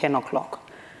morning, 10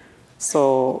 o'clock.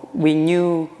 So we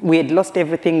knew we had lost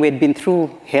everything, we had been through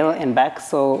hell and back,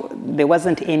 so there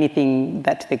wasn't anything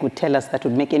that they could tell us that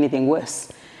would make anything worse.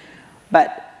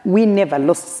 But we never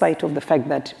lost sight of the fact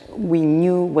that we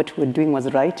knew what we were doing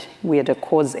was right. We had a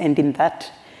cause, and in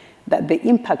that the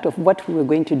impact of what we were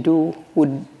going to do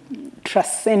would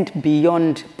transcend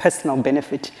beyond personal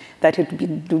benefit, that it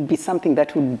would be something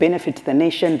that would benefit the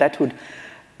nation, that would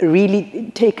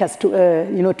really take us to,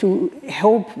 to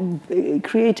help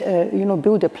create,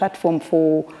 build a platform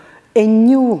for a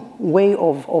new way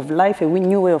of life, a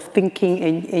new way of thinking,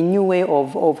 a new way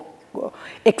of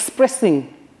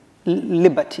expressing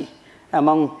liberty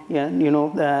among,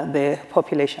 the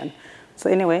population. So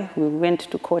anyway, we went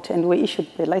to court and we issued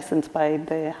the license by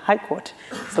the High Court.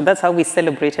 So that's how we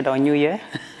celebrated our new year.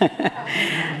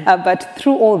 But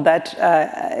through all that,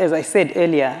 as I said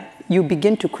earlier, you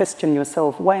begin to question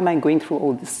yourself, why am I going through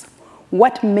all this?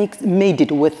 What made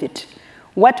it worth it?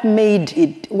 What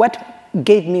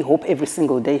gave me hope every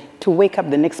single day to wake up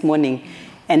the next morning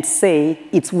and say,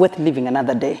 it's worth living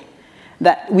another day?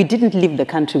 That we didn't leave the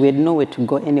country, we had nowhere to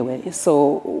go anyway.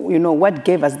 So, what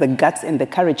gave us the guts and the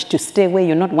courage to stay where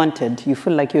you're not wanted? You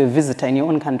feel like you're a visitor in your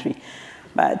own country.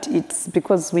 But it's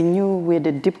because we knew, we had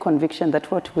a deep conviction that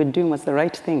what we're doing was the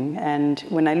right thing. And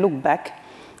when I look back,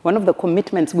 one of the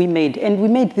commitments we made, and we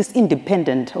made this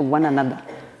independent of one another.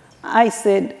 I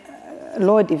said,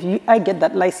 Lord, if I get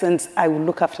that license, I will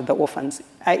look after the orphans.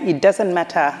 It doesn't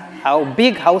matter how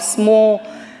big, how small,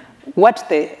 what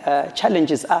the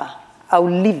challenges are. I'll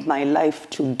live my life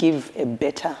to give a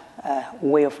better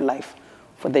way of life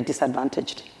for the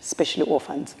disadvantaged, especially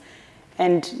orphans.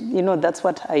 And, that's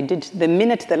what I did. The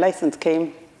minute the license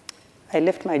came, I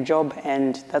left my job,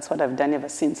 and that's what I've done ever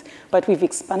since. But we've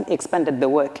expanded the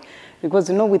work. Because,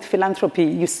 with philanthropy,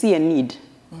 you see a need,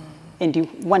 and you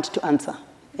want to answer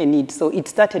a need. So it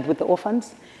started with the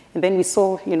orphans, and then we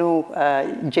saw,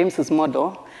 James's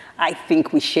model. I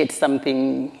think we shared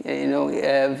something,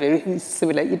 very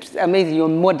similar. It's amazing. Your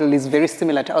model is very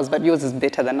similar to ours, but yours is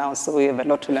better than ours, so we have a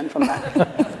lot to learn from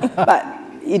that. But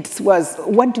it was,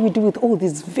 what do we do with all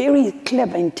these very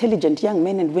clever, intelligent young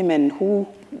men and women who,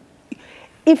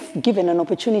 if given an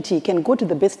opportunity, can go to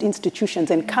the best institutions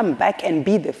and come back and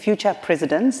be the future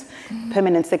presidents,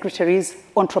 permanent secretaries,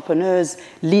 entrepreneurs,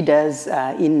 leaders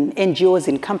in NGOs,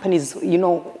 in companies,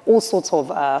 all sorts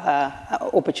of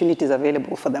opportunities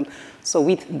available for them. So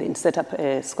we then set up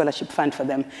a scholarship fund for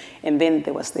them. And then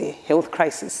there was the health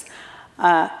crisis.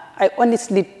 I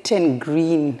honestly turn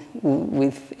green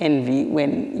with envy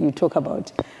when you talk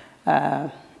about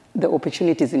the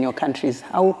opportunities in your countries,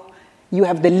 how you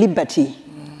have the liberty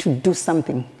to do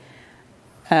something.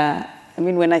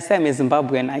 When I say I'm a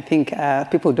Zimbabwean, I think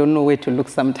people don't know where to look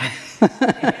sometimes.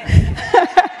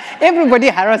 Everybody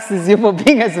harasses you for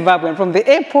being a Zimbabwean, from the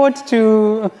airport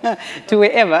to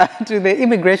wherever, to the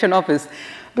immigration office,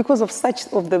 because of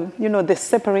the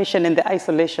separation and the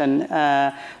isolation.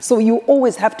 So you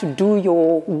always have to do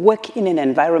your work in an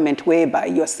environment whereby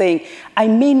you're saying, I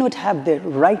may not have the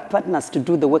right partners to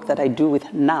do the work that I do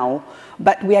with now,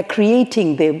 but we are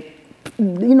creating the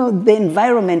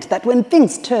environment that when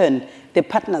things turn, the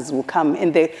partners will come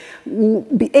and they will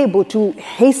be able to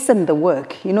hasten the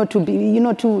work, to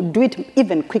do it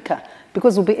even quicker,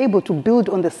 because we'll be able to build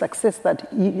on the success that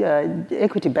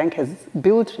Equity Bank has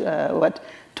built, what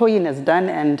Toyin has done,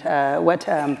 and what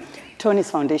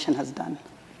Tony's Foundation has done.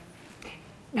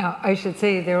 Now, I should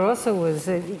say there also was,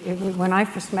 when I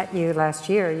first met you last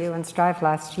year, you and Strive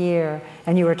last year,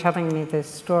 and you were telling me this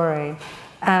story,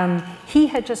 he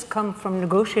had just come from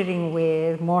negotiating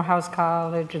with Morehouse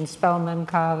College and Spelman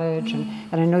College,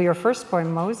 and I know your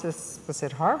firstborn, Moses, was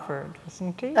at Harvard,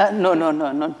 wasn't he? No,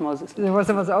 not Moses. There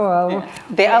wasn't Moses. Oh, well. Yeah.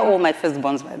 They are all my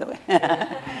firstborns, by the way.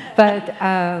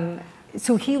 But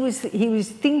so he was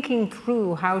thinking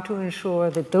through how to ensure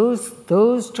that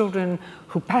those children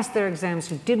who passed their exams,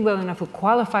 who did well enough, who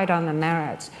qualified on the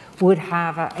merits, would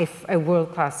have a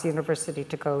world-class university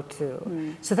to go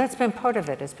to. So that's been part of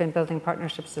it. It's been building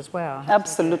partnerships as well.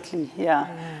 Absolutely, yeah.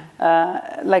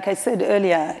 Like I said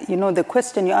earlier, the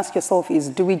question you ask yourself is,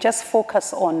 do we just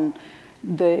focus on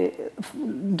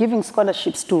giving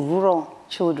scholarships to rural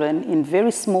children in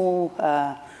very small,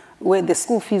 where the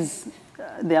school fees,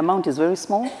 the amount is very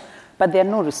small, but there are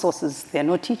no resources, there are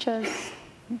no teachers,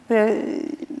 there are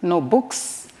no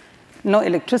books, no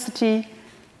electricity?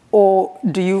 Or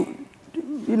do you,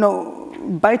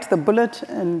 bite the bullet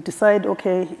and decide,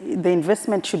 okay, the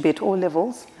investment should be at all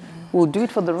levels. We'll do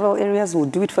it for the rural areas, we'll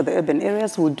do it for the urban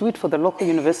areas, we'll do it for the local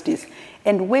universities.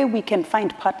 And where we can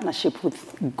find partnership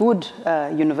with good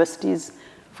universities,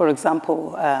 for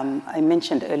example, I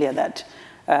mentioned earlier that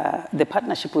the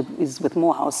partnership is with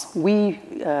Morehouse. We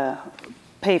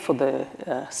pay for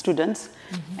the students,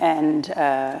 and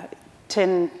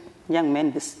 10 young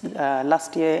men this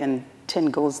last year and 10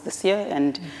 girls this year,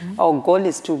 and our goal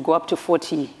is to go up to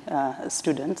 40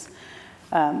 students.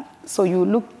 So you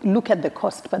look at the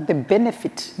cost, but the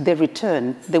benefit, the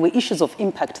return, there were issues of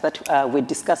impact that were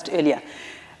discussed earlier.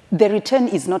 The return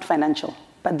is not financial,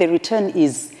 but the return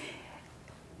is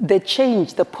the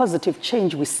change, the positive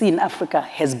change we see in Africa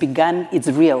has begun, it's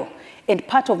real. And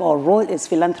part of our role as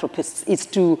philanthropists is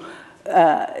to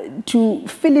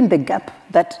fill in the gap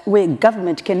that where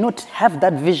government cannot have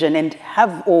that vision and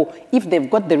have, or if they've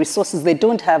got the resources, they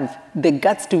don't have the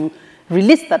guts to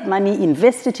release that money,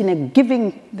 invest it in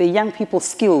giving the young people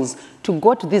skills to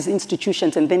go to these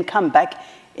institutions and then come back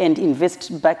and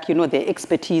invest back, their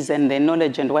expertise and their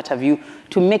knowledge and what have you,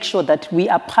 to make sure that we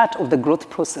are part of the growth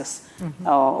process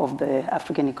of the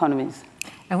African economies.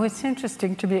 And what's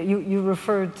interesting to me, you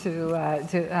referred to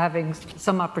having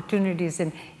some opportunities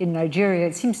in Nigeria.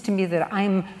 It seems to me that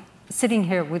I'm sitting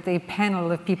here with a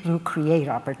panel of people who create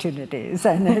opportunities,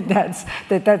 and that's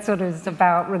what it's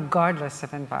about, regardless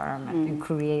of environment, and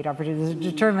create opportunities.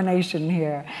 There's determination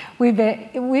here.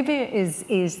 Wiebe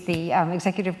is the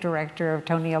executive director of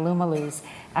Tony Elumelu's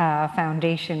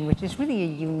foundation, which is really a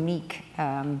unique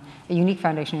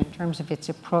foundation in terms of its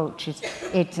approach.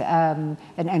 And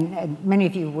many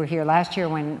of you were here last year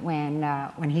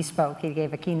when he spoke. He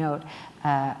gave a keynote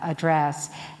address.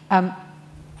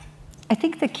 I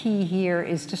think the key here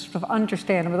is to sort of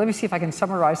understand, let me see if I can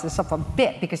summarize this up a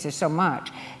bit because there's so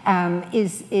much,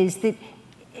 is that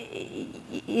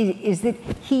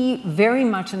he very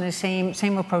much in the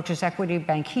same approach as Equity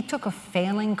Bank. He took a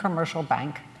failing commercial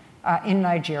bank in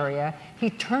Nigeria. He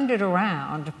turned it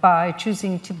around by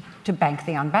choosing to bank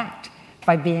the unbanked,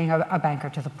 by being a banker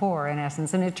to the poor, in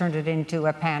essence, and it turned it into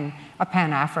a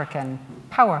Pan-African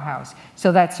powerhouse.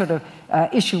 So that's sort of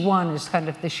issue one is kind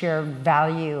of the shared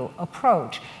value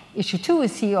approach. Issue two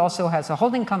is he also has a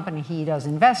holding company. He does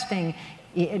investing,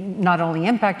 not only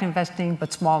impact investing,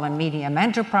 but small and medium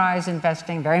enterprise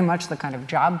investing, very much the kind of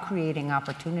job-creating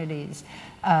opportunities.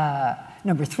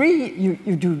 Number three,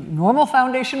 you do normal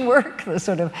foundation work, the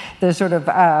sort of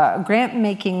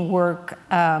grant-making work.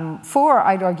 Four,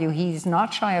 I'd argue he's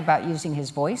not shy about using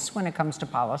his voice when it comes to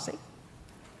policy,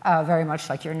 very much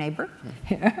like your neighbor,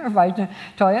 right?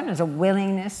 Toyin has a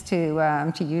willingness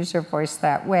to use her voice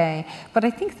that way. But I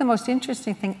think the most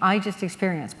interesting thing I just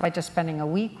experienced by just spending a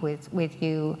week with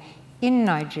you in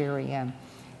Nigeria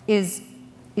is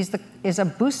a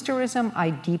boosterism I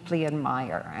deeply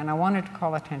admire, and I wanted to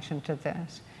call attention to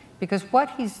this, because what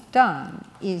he's done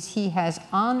is he has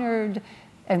honored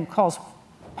and calls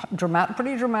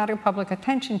pretty dramatic public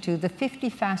attention to the 50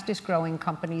 fastest growing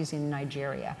companies in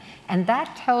Nigeria. And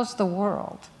that tells the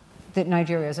world that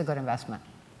Nigeria is a good investment.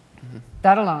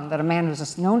 That alone, that a man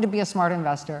who's known to be a smart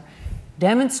investor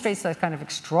demonstrates that kind of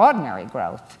extraordinary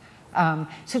growth.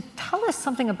 So tell us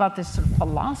something about this sort of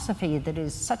philosophy that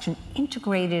is such an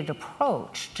integrated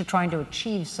approach to trying to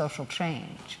achieve social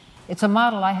change. It's a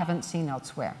model I haven't seen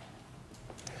elsewhere.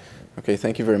 Okay,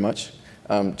 thank you very much.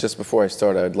 Just before I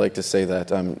start, I'd like to say that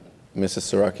Mrs.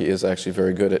 Saraki is actually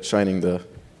very good at shining the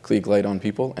Klieg light on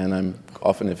people, and I'm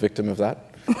often a victim of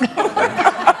that.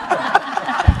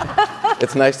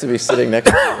 It's nice to be sitting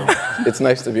next to you. It's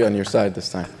nice to be on your side this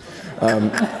time.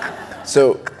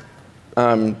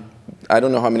 I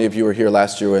don't know how many of you were here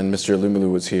last year when Mr.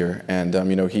 Elumelu was here, and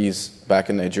he's back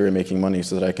in Nigeria making money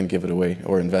so that I can give it away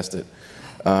or invest it.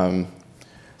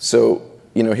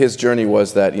 His journey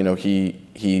was that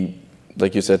he,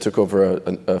 like you said, took over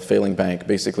a failing bank.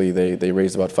 Basically, they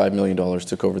raised about $5 million,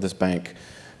 took over this bank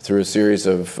through a series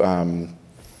of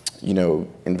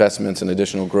investments and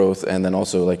additional growth, and then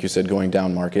also, like you said, going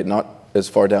down market, not as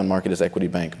far down market as Equity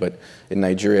Bank, but in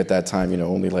Nigeria at that time,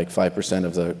 only like 5%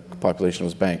 of the population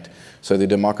was banked. So they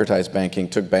democratized banking,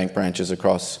 took bank branches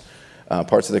across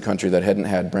parts of the country that hadn't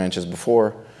had branches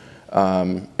before,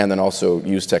 and then also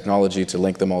used technology to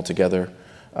link them all together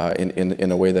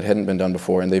in a way that hadn't been done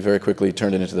before. And they very quickly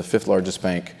turned it into the 5th largest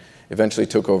bank, eventually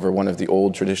took over one of the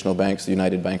old traditional banks, the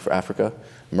United Bank for Africa,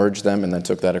 merged them, and then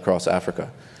took that across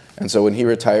Africa. And so when he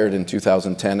retired in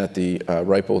 2010 at the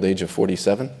ripe old age of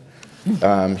 47,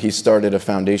 he started a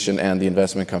foundation and the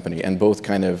investment company, and both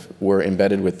kind of were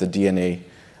embedded with the DNA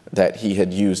that he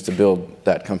had used to build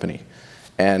that company.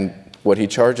 And what he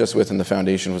charged us with in the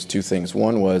foundation was two things.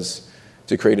 One was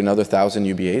to create another 1,000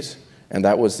 UBAs, and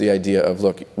that was the idea of,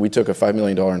 look, we took a $5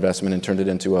 million investment and turned it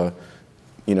into a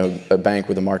bank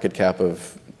with a market cap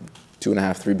of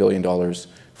 $2.5–3 billion,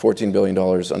 $14 billion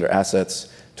under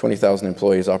assets, 20,000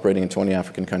 employees operating in 20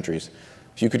 African countries.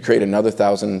 If you could create another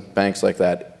 1,000 banks like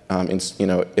that,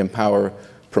 empower,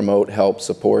 promote, help,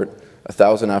 support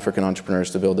 1,000 African entrepreneurs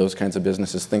to build those kinds of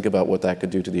businesses, think about what that could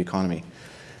do to the economy.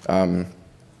 So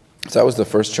that was the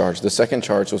first charge. The second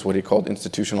charge was what he called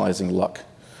institutionalizing luck.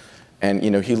 And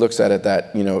he looks at it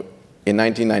that in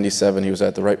 1997 he was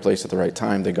at the right place at the right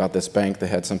time. They got this bank. They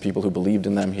had some people who believed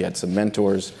in them. He had some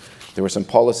mentors. There were some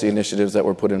policy initiatives that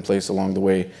were put in place along the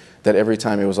way that every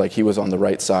time it was like he was on the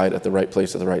right side at the right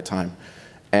place at the right time.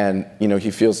 And he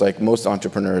feels like most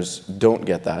entrepreneurs don't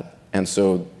get that. And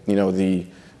so the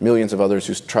millions of others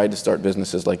who tried to start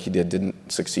businesses like he did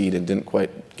didn't succeed and didn't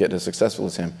quite get as successful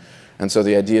as him. And so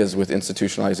the idea is with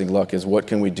institutionalizing luck is what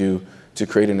can we do to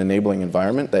create an enabling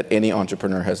environment that any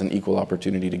entrepreneur has an equal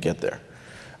opportunity to get there.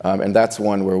 And that's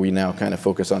one where we now kind of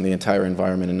focus on the entire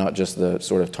environment and not just the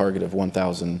sort of target of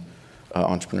 1,000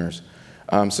 entrepreneurs.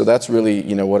 So that's really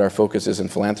what our focus is in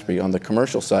philanthropy. On the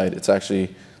commercial side, it's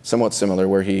actually somewhat similar,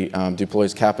 where he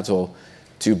deploys capital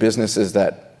to businesses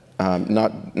that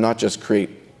not just create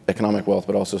economic wealth,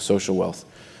 but also social wealth.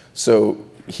 So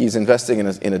he's investing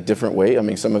in a different way. I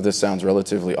mean, some of this sounds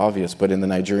relatively obvious, but in the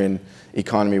Nigerian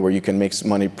economy where you can make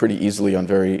money pretty easily on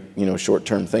very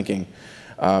short-term thinking,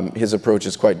 his approach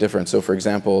is quite different. So for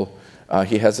example,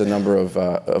 he has a number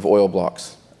of oil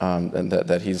blocks and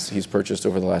that he's purchased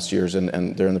over the last years,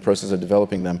 and they're in the process of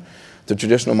developing them. The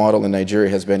traditional model in Nigeria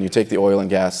has been you take the oil and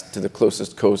gas to the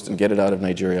closest coast and get it out of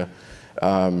Nigeria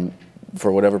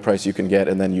for whatever price you can get,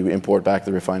 and then you import back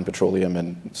the refined petroleum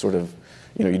and sort of,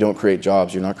 you don't create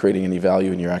jobs, you're not creating any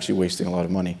value, and you're actually wasting a lot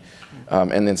of money.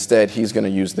 And instead, he's going to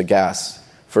use the gas,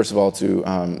 first of all, as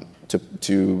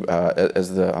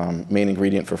the main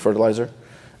ingredient for fertilizer,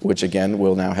 which again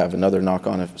will now have another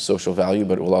knock-on of social value,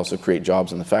 but it will also create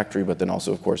jobs in the factory, but then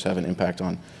also, of course, have an impact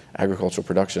on agricultural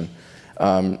production.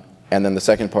 And then the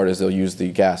second part is they'll use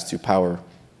the gas to power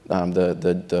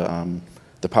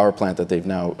the power plant that they've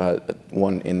now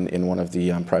won in one of the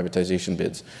privatization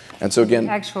bids. And so again,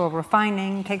 actual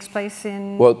refining takes place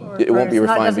in. Well, it won't be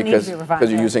refined because you're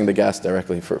yeah. using the gas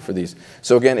directly for these.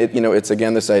 So again, it's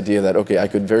again this idea that okay, I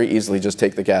could very easily just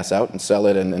take the gas out and sell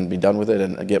it and be done with it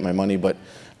and get my money, but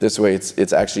this way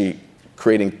it's actually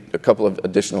creating a couple of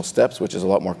additional steps, which is a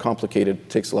lot more complicated,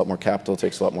 takes a lot more capital,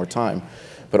 takes a lot more time,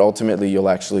 but ultimately you'll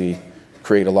actually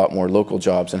create a lot more local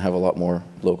jobs and have a lot more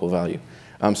local value.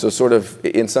 So sort of,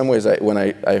 in some ways, when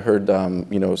I heard,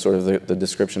 sort of the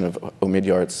description of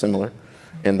Omidyar, it's similar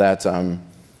in that,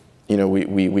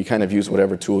 we kind of use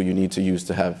whatever tool you need to use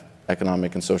to have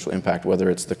economic and social impact, whether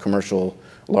it's the commercial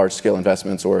large-scale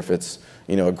investments or if it's,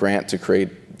 a grant to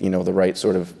create, the right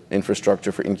sort of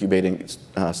infrastructure for incubating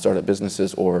startup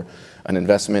businesses, or an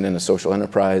investment in a social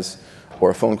enterprise, or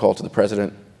a phone call to the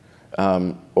president,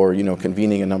 or,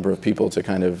 convening a number of people to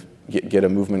kind of get a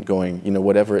movement going,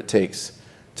 whatever it takes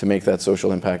to make that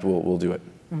social impact, we'll do it.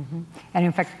 Mm-hmm. And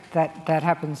in fact, that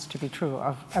happens to be true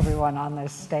of everyone on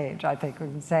this stage, I think we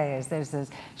can say, is there's this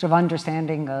sort of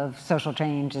understanding of social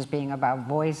change as being about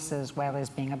voice, as well as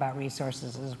being about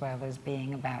resources, as well as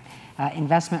being about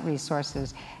investment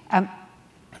resources.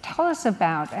 Tell us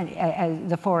about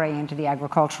the foray into the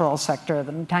agricultural sector,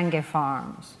 the Mtange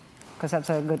farms, because that's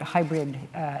a good hybrid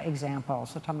example.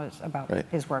 So tell us about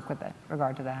his work with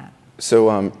regard to that.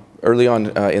 So early on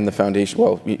in the foundation,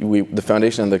 well, the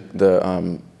foundation and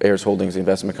the Ayers Holdings, the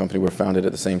investment company, were founded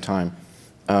at the same time.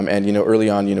 And early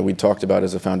on, we talked about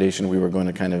as a foundation, we were going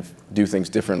to kind of do things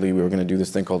differently. We were going to do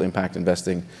this thing called impact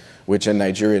investing, which in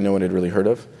Nigeria no one had really heard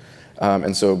of.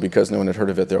 And so because no one had heard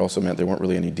of it, there also meant there weren't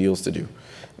really any deals to do.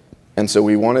 And so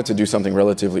we wanted to do something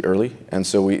relatively early. And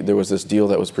so there was this deal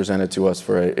that was presented to us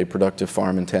for a productive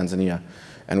farm in Tanzania.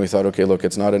 And we thought, okay, look,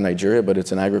 it's not in Nigeria, but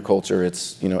it's in agriculture,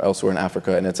 it's elsewhere in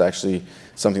Africa, and it's actually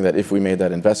something that if we made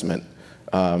that investment,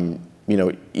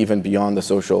 even beyond the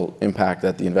social impact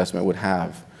that the investment would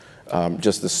have,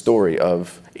 just the story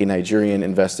of a Nigerian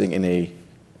investing in a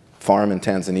farm in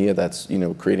Tanzania that's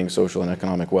creating social and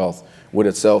economic wealth would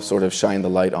itself sort of shine the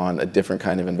light on a different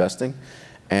kind of investing,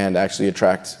 and actually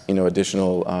attract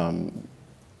additional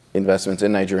investments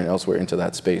in Nigeria and elsewhere into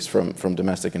that space from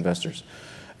domestic investors.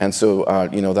 And so,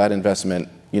 that investment,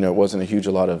 it wasn't a huge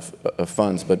lot of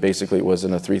funds, but basically it was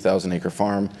in a 3,000-acre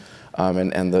farm,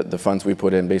 and the funds we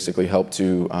put in basically helped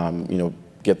to,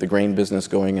 get the grain business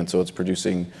going, and so it's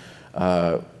producing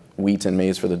wheat and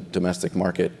maize for the domestic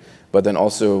market. But then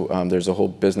also, there's a whole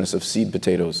business of seed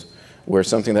potatoes, where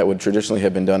something that would traditionally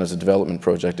have been done as a development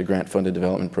project, a grant-funded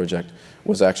development project,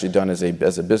 was actually done as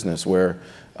a business, where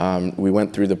we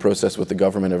went through the process with the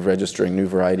government of registering new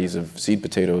varieties of seed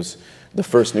potatoes, the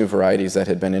first new varieties that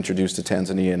had been introduced to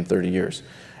Tanzania in 30 years.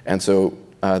 And so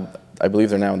I believe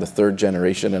they're now in the third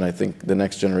generation, and I think the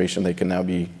next generation they can now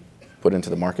be put into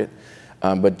the market.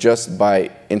 But just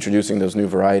by introducing those new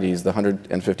varieties, the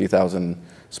 150,000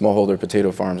 smallholder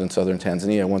potato farms in southern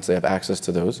Tanzania, once they have access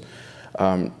to those,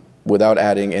 without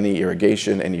adding any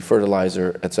irrigation, any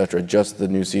fertilizer, et cetera, just the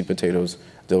new seed potatoes,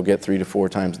 they'll get 3 to 4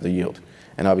 times the yield.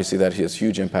 And obviously that has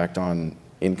huge impact on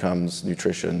incomes,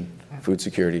 nutrition, food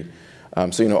security.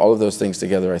 So, you know, all of those things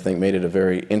together, I think, made it a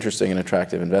very interesting and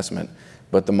attractive investment.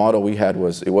 But the model we had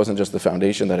was, it wasn't just the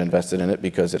foundation that invested in it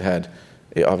because it had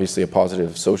obviously a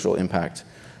positive social impact,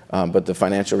 but the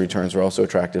financial returns were also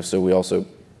attractive, so we also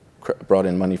brought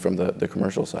in money from the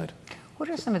commercial side. What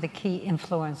are some of the key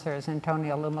influencers in Tony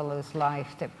Elumelu's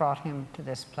life that brought him to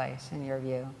this place, in your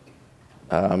view?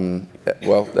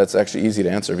 Well, that's actually easy to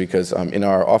answer because in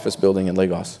our office building in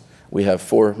Lagos, we have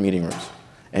 4 meeting rooms.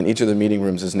 And each of the meeting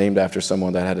rooms is named after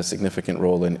someone that had a significant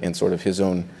role in sort of his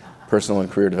own personal and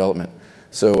career development.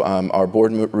 So our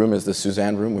board room is the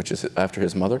Suzanne room, which is after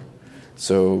his mother.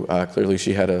 So clearly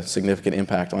she had a significant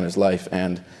impact on his life.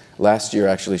 And last year,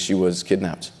 actually, she was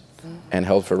kidnapped and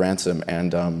held for ransom.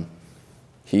 And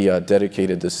he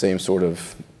dedicated the same sort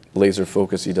of laser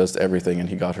focus he does to everything, and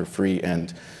he got her free.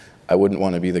 And I wouldn't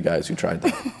want to be the guys who tried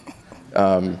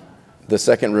that. The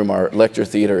second room, our lecture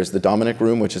theater, is the Dominic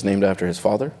room, which is named after his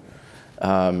father.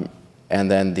 And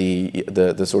then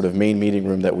the sort of main meeting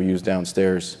room that we use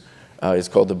downstairs is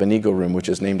called the Benigo room, which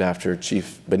is named after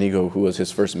Chief Benigo, who was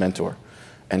his first mentor.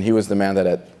 And he was the man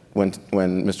that when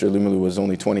Mr. Elumelu was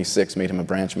only 26, made him a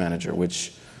branch manager,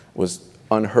 which was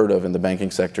unheard of in the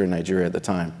banking sector in Nigeria at the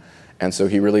time. And so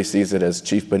he really sees it as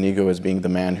Chief Benigo as being the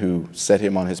man who set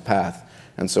him on his path.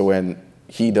 And so when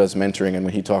he does mentoring and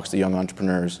when he talks to young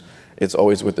entrepreneurs, it's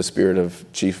always with the spirit of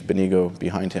Chief Benigo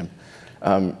behind him.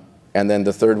 And then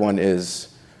the third one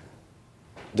is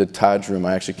the Taj room.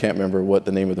 I actually can't remember what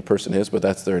the name of the person is, but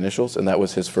that's their initials, and that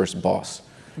was his first boss.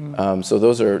 So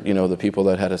those are, you know, the people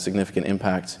that had a significant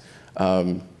impact.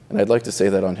 And I'd like to say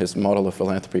that on his model of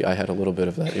philanthropy, I had a little bit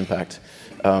of that impact.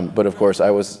 But of course,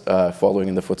 I was following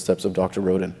in the footsteps of Dr.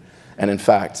 Roden. And in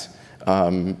fact,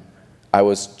 I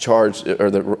was charged,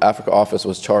 or the Africa office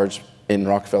was charged in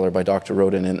Rockefeller by Dr.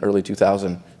 Roden in early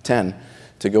 2010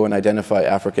 to go and identify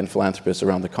African philanthropists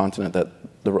around the continent that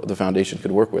the foundation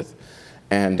could work with.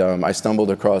 And I stumbled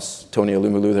across Tony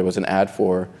Elumelu. There was an ad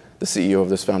for the CEO of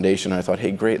this foundation. I thought,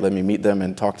 hey, great, let me meet them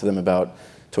and talk to them about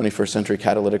 21st century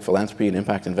catalytic philanthropy and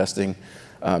impact investing,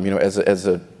 you know, as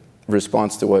a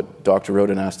response to what Dr.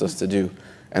 Roden asked us to do.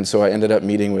 And so I ended up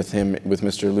meeting with him, with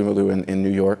Mr. Elumelu in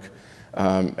New York.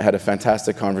 Had a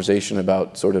fantastic conversation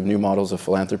about sort of new models of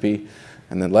philanthropy,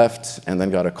 and then left, and then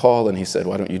got a call, and he said,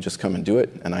 why don't you just come and do it?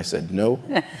 And I said, no.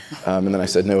 And then I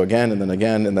said no again,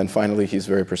 and then finally he's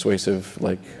very persuasive,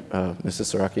 like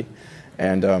Mrs. Saraki.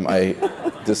 And I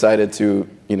decided to,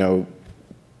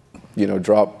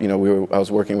 drop, I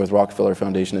was working with Rockefeller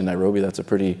Foundation in Nairobi. That's a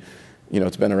pretty,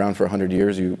 it's been around for 100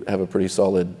 years. You have a pretty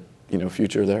solid,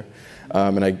 future there.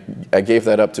 And I gave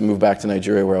that up to move back to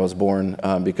Nigeria, where I was born,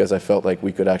 because I felt like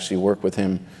we could actually work with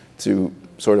him to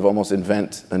sort of almost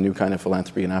invent a new kind of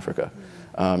philanthropy in Africa.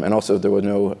 And also there were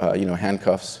no,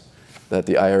 handcuffs that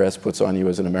the IRS puts on you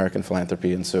as an American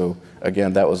philanthropy. And so,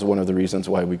 again, that was one of the reasons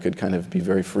why we could kind of be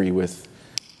very free with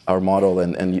our model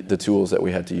and the tools that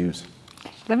we had to use.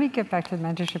 Let me get back to the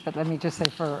mentorship, but let me just say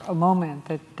for a moment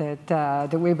that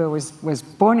Wiebe was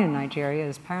born in Nigeria.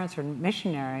 His parents are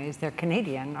missionaries. They're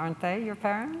Canadian, aren't they, your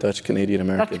parents? Dutch, Canadian,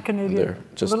 American. Dutch, Canadian. They're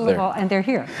just there. And they're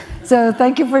here. So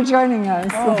thank you for joining us.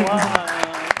 Oh, wow.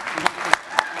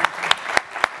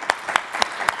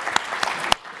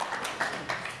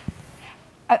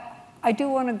 I do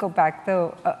want to go back,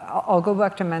 though. I'll go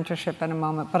back to mentorship in a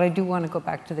moment, but I do want to go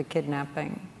back to the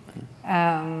kidnapping.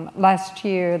 Last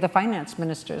year, the finance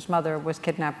minister's mother was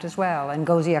kidnapped as well, and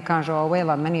Ngozi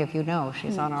Akanjo-Iweala, many of you know,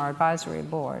 she's on our advisory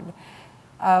board.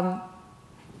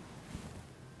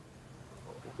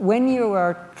 When you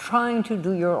are trying to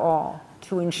do your all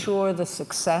to ensure the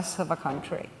success of a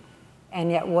country, and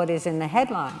yet what is in the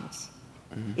headlines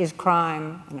is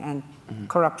crime and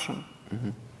corruption,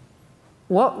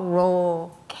 what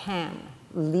role can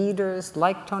leaders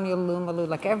like Tony Elumelu,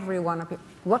 like every one of you,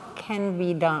 what can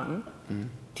be done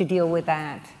to deal with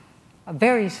that, a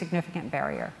very significant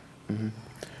barrier?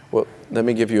 Well, let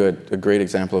me give you a great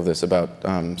example of this. About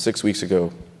 6 weeks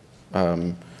ago,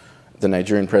 the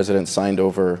Nigerian president signed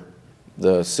over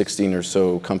the 16 or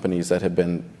so companies that had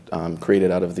been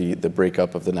created out of the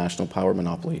breakup of the national power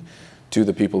monopoly to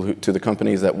the people to the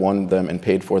companies that won them and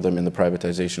paid for them in the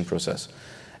privatization process.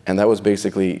 And that was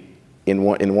basically, in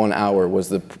 1 hour, was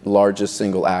the largest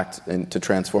single act to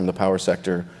transform the power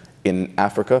sector in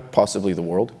Africa, possibly the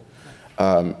world.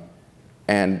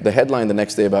 And the headline the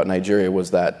next day about Nigeria was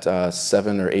that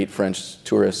 7 or 8 French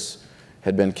tourists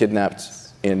had been kidnapped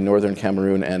in northern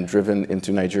Cameroon and driven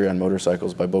into Nigeria on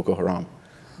motorcycles by Boko Haram.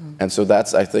 And so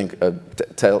that's, I think,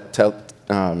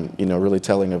 really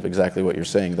telling of exactly what you're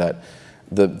saying, that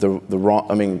the wrong,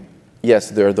 I mean,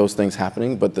 yes, there are those things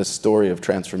happening, but the story of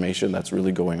transformation that's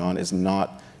really going on is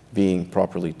not being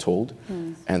properly told.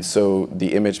 And so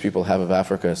the image people have of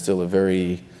Africa is still a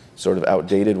very sort of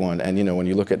outdated one. And when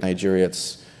you look at Nigeria,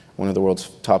 it's one of the world's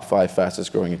top 5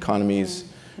 fastest growing economies.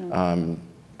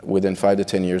 Within 5 to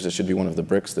 10 years, it should be one of the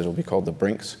BRICS that'll be called the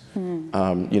BRICS.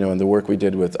 And the work we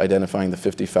did with identifying the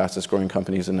 50 fastest growing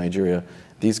companies in Nigeria,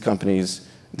 these companies,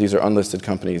 these are unlisted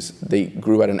companies, they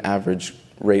grew at an average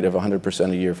rate of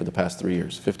 100% a year for the past 3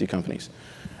 years, 50 companies.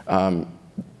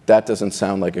 That doesn't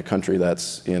sound like a country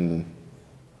that's in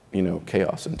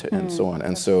chaos and so on.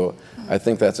 And so I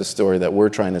think that's a story that we're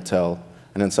trying to tell.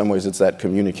 And in some ways, it's that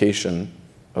communication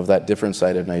of that different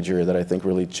side of Nigeria that I think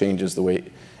really changes the way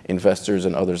investors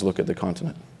and others look at the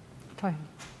continent. Toyin,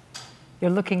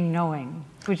 you're looking knowing.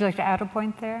 Would you like to add a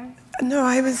point there? No,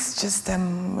 I was just,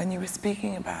 when you were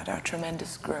speaking about our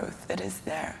tremendous growth, it is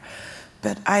there.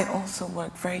 But I also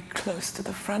work very close to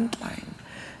the front line.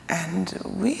 And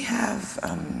we have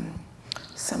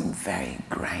some very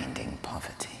grinding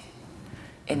poverty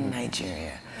in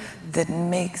Nigeria that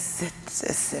makes it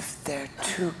as if they're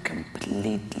two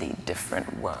completely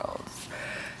different worlds.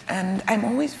 And I'm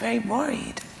always very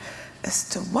worried as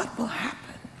to what will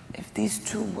happen if these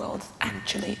two worlds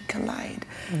actually collide.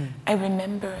 I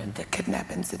remember the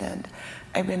kidnap incident.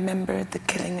 I remember the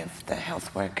killing of the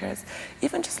health workers.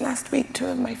 Even just last week, 2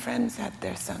 of my friends had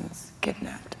their sons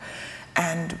kidnapped.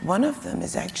 And one of them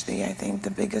is actually, I think,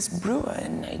 the biggest brewer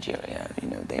in Nigeria.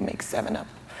 They make 7-Up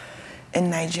in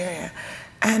Nigeria.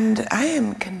 And I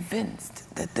am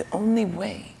convinced that the only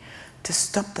way to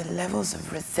stop the levels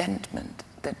of resentment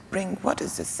that bring what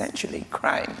is essentially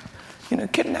crime,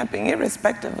 kidnapping,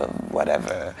 irrespective of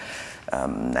whatever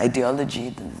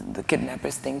ideology the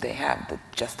kidnappers think they have that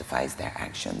justifies their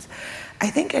actions. I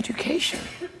think education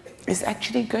is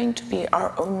actually going to be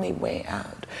our only way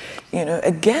out.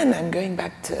 Again, I'm going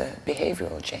back to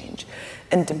behavioral change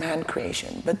and demand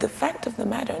creation. But the fact of the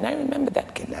matter, and I remember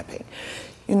that kidnapping,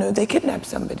 they kidnap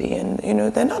somebody and,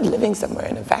 they're not living somewhere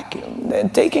in a vacuum. They're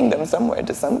taking them somewhere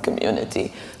to some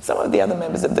community. Some of the other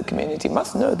members of the community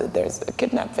must know that there's a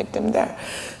kidnap victim there.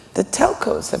 The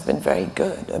telcos have been very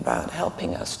good about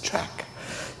helping us track,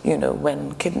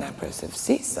 when kidnappers have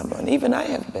seized someone. Even I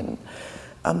have been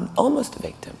almost a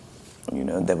victim.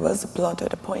 There was a plot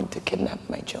at a point to kidnap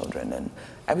my children, and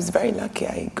I was very lucky.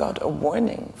 I got a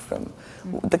warning from,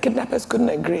 the kidnappers couldn't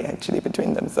agree actually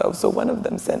between themselves, so one of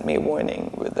them sent me a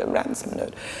warning with a ransom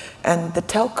note. And the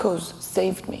telcos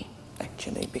saved me,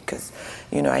 actually, because,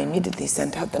 I immediately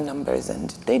sent out the numbers and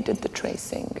they did the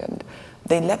tracing and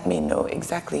they let me know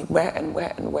exactly where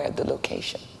the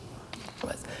location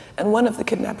was. And one of the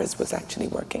kidnappers was actually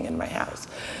working in my house.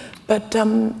 But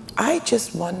I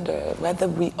just wonder whether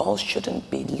we all shouldn't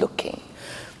be looking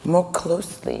more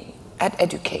closely at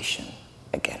education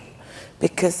again.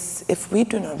 Because if we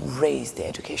do not raise the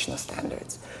educational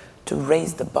standards to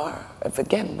raise the bar of,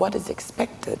 again, what is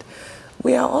expected,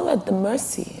 we are all at the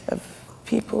mercy of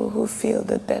people who feel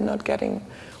that they're not getting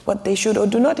what they should or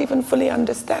do not even fully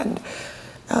understand.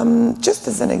 Just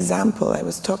as an example, I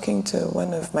was talking to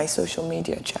one of my social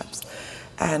media chaps,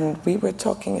 and we were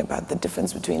talking about the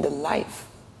difference between the life.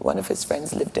 One of his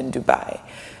friends lived in Dubai,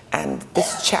 and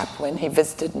this chap, when he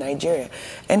visited Nigeria,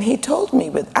 and he told me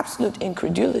with absolute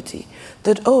incredulity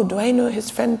that, oh, do I know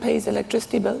his friend pays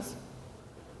electricity bills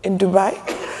in Dubai?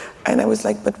 And I was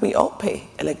like, but we all pay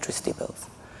electricity bills.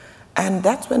 And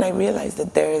that's when I realized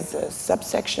that there is a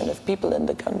subsection of people in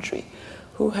the country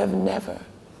who have never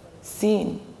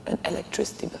seen an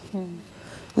electricity bill,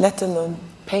 let alone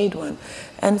paid one.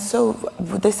 And so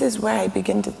this is where I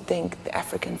begin to think the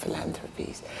African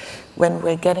philanthropies. When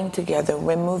we're getting together,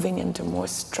 we're moving into more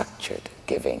structured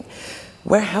giving.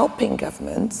 We're helping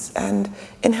governments, and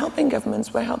in helping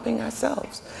governments, we're helping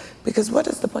ourselves. Because what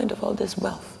is the point of all this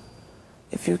wealth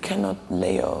if you cannot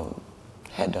lay your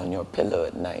head on your pillow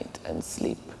at night and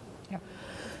sleep? Yeah.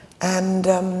 And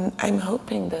I'm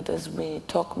hoping that as we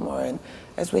talk more and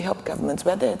as we help governments,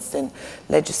 whether it's in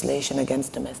legislation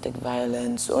against domestic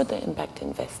violence or the impact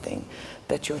investing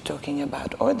that you're talking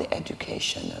about, or the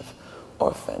education of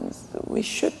orphans, we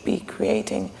should be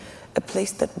creating a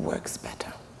place that works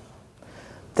better,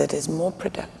 that is more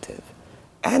productive,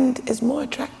 and is more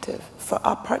attractive for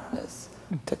our partners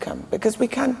to come, because we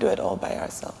can't do it all by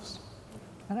ourselves.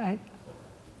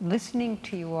 Listening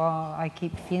to you all, I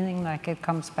keep feeling like it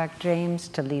comes back, James,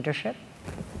 to leadership,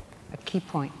 a key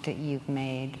point that you've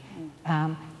made.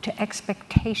 to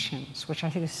expectations, which I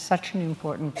think is such an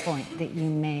important point that you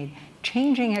made.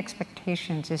 Changing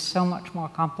expectations is so much more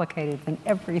complicated than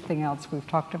everything else we've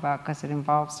talked about because it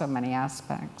involves so many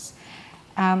aspects.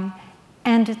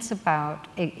 And it's about,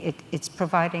 it's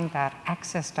providing that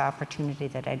access to opportunity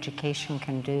that education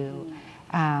can do.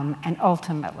 And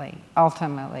ultimately,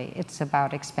 it's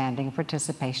about expanding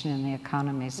participation in the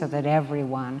economy so that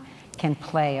everyone can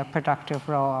play a productive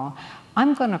role.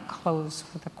 I'm going to close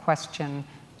with a question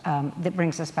that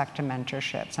brings us back to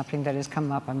mentorship, something that has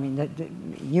come up. I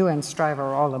mean, you and Strive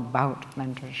are all about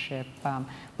mentorship,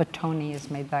 but Tony has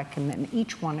made that commitment.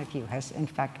 Each one of you has, in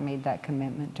fact, made that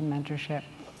commitment to mentorship.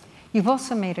 You've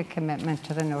also made a commitment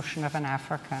to the notion of an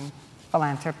African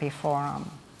philanthropy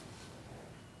forum.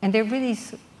 And there are really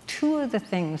two of the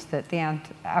things that the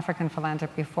African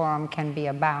Philanthropy Forum can be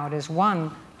about is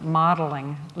one,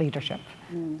 modeling leadership,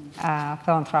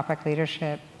 philanthropic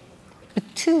leadership, but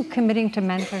two, committing to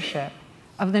mentorship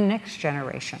of the next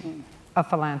generation of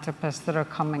philanthropists that are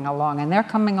coming along. And they're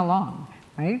coming along,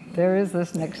 right? There is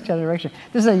this next generation.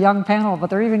 This is a young panel, but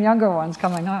there are even younger ones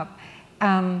coming up.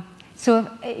 So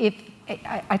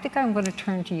I think I'm going to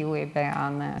turn to you, Wiebe,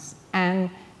 on this and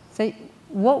say,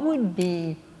 what would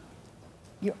be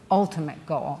your ultimate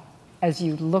goal as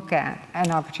you look at an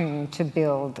opportunity to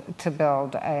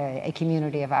build a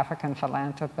community of African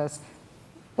philanthropists?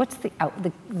 What's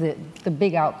the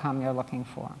big outcome you're looking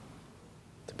for?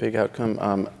 The big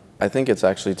outcome, I think it's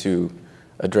actually to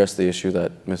address the issue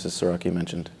that Mrs. Saraki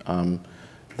mentioned,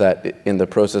 that in the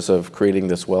process of creating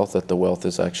this wealth, that the wealth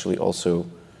is actually also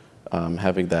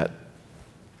having that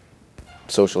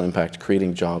social impact,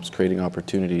 creating jobs, creating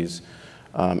opportunities,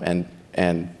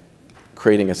 and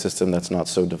creating a system that's not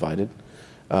so divided.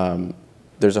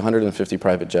 There's 150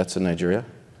 private jets in Nigeria,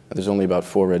 and there's only about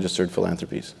 4 registered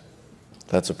philanthropies.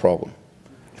 That's a problem.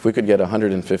 If we could get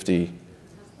 150,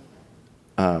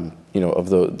 of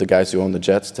the guys who own the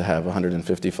jets to have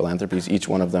 150 philanthropies, each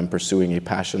one of them pursuing a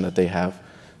passion that they have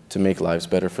to make lives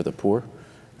better for the poor,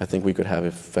 I think we could have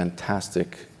a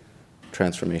fantastic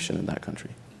transformation in that country.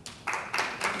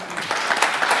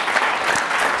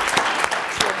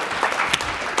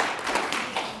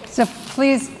 So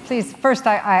please, first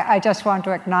I just want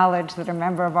to acknowledge that a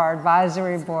member of our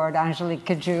advisory board, Angelique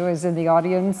Kaju, is in the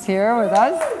audience here with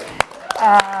us.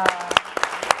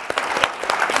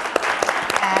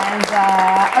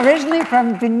 And originally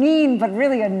from Benin, but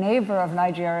really a neighbor of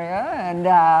Nigeria, and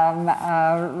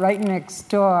right next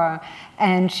door.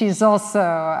 And she's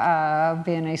also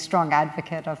been a strong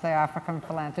advocate of the African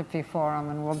Philanthropy Forum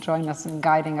and will join us in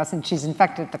guiding us. And she's in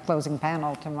fact at the closing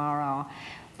panel tomorrow.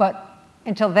 But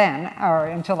until then, or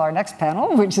until our next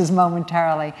panel, which is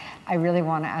momentarily, I really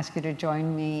want to ask you to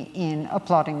join me in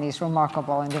applauding these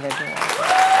remarkable individuals.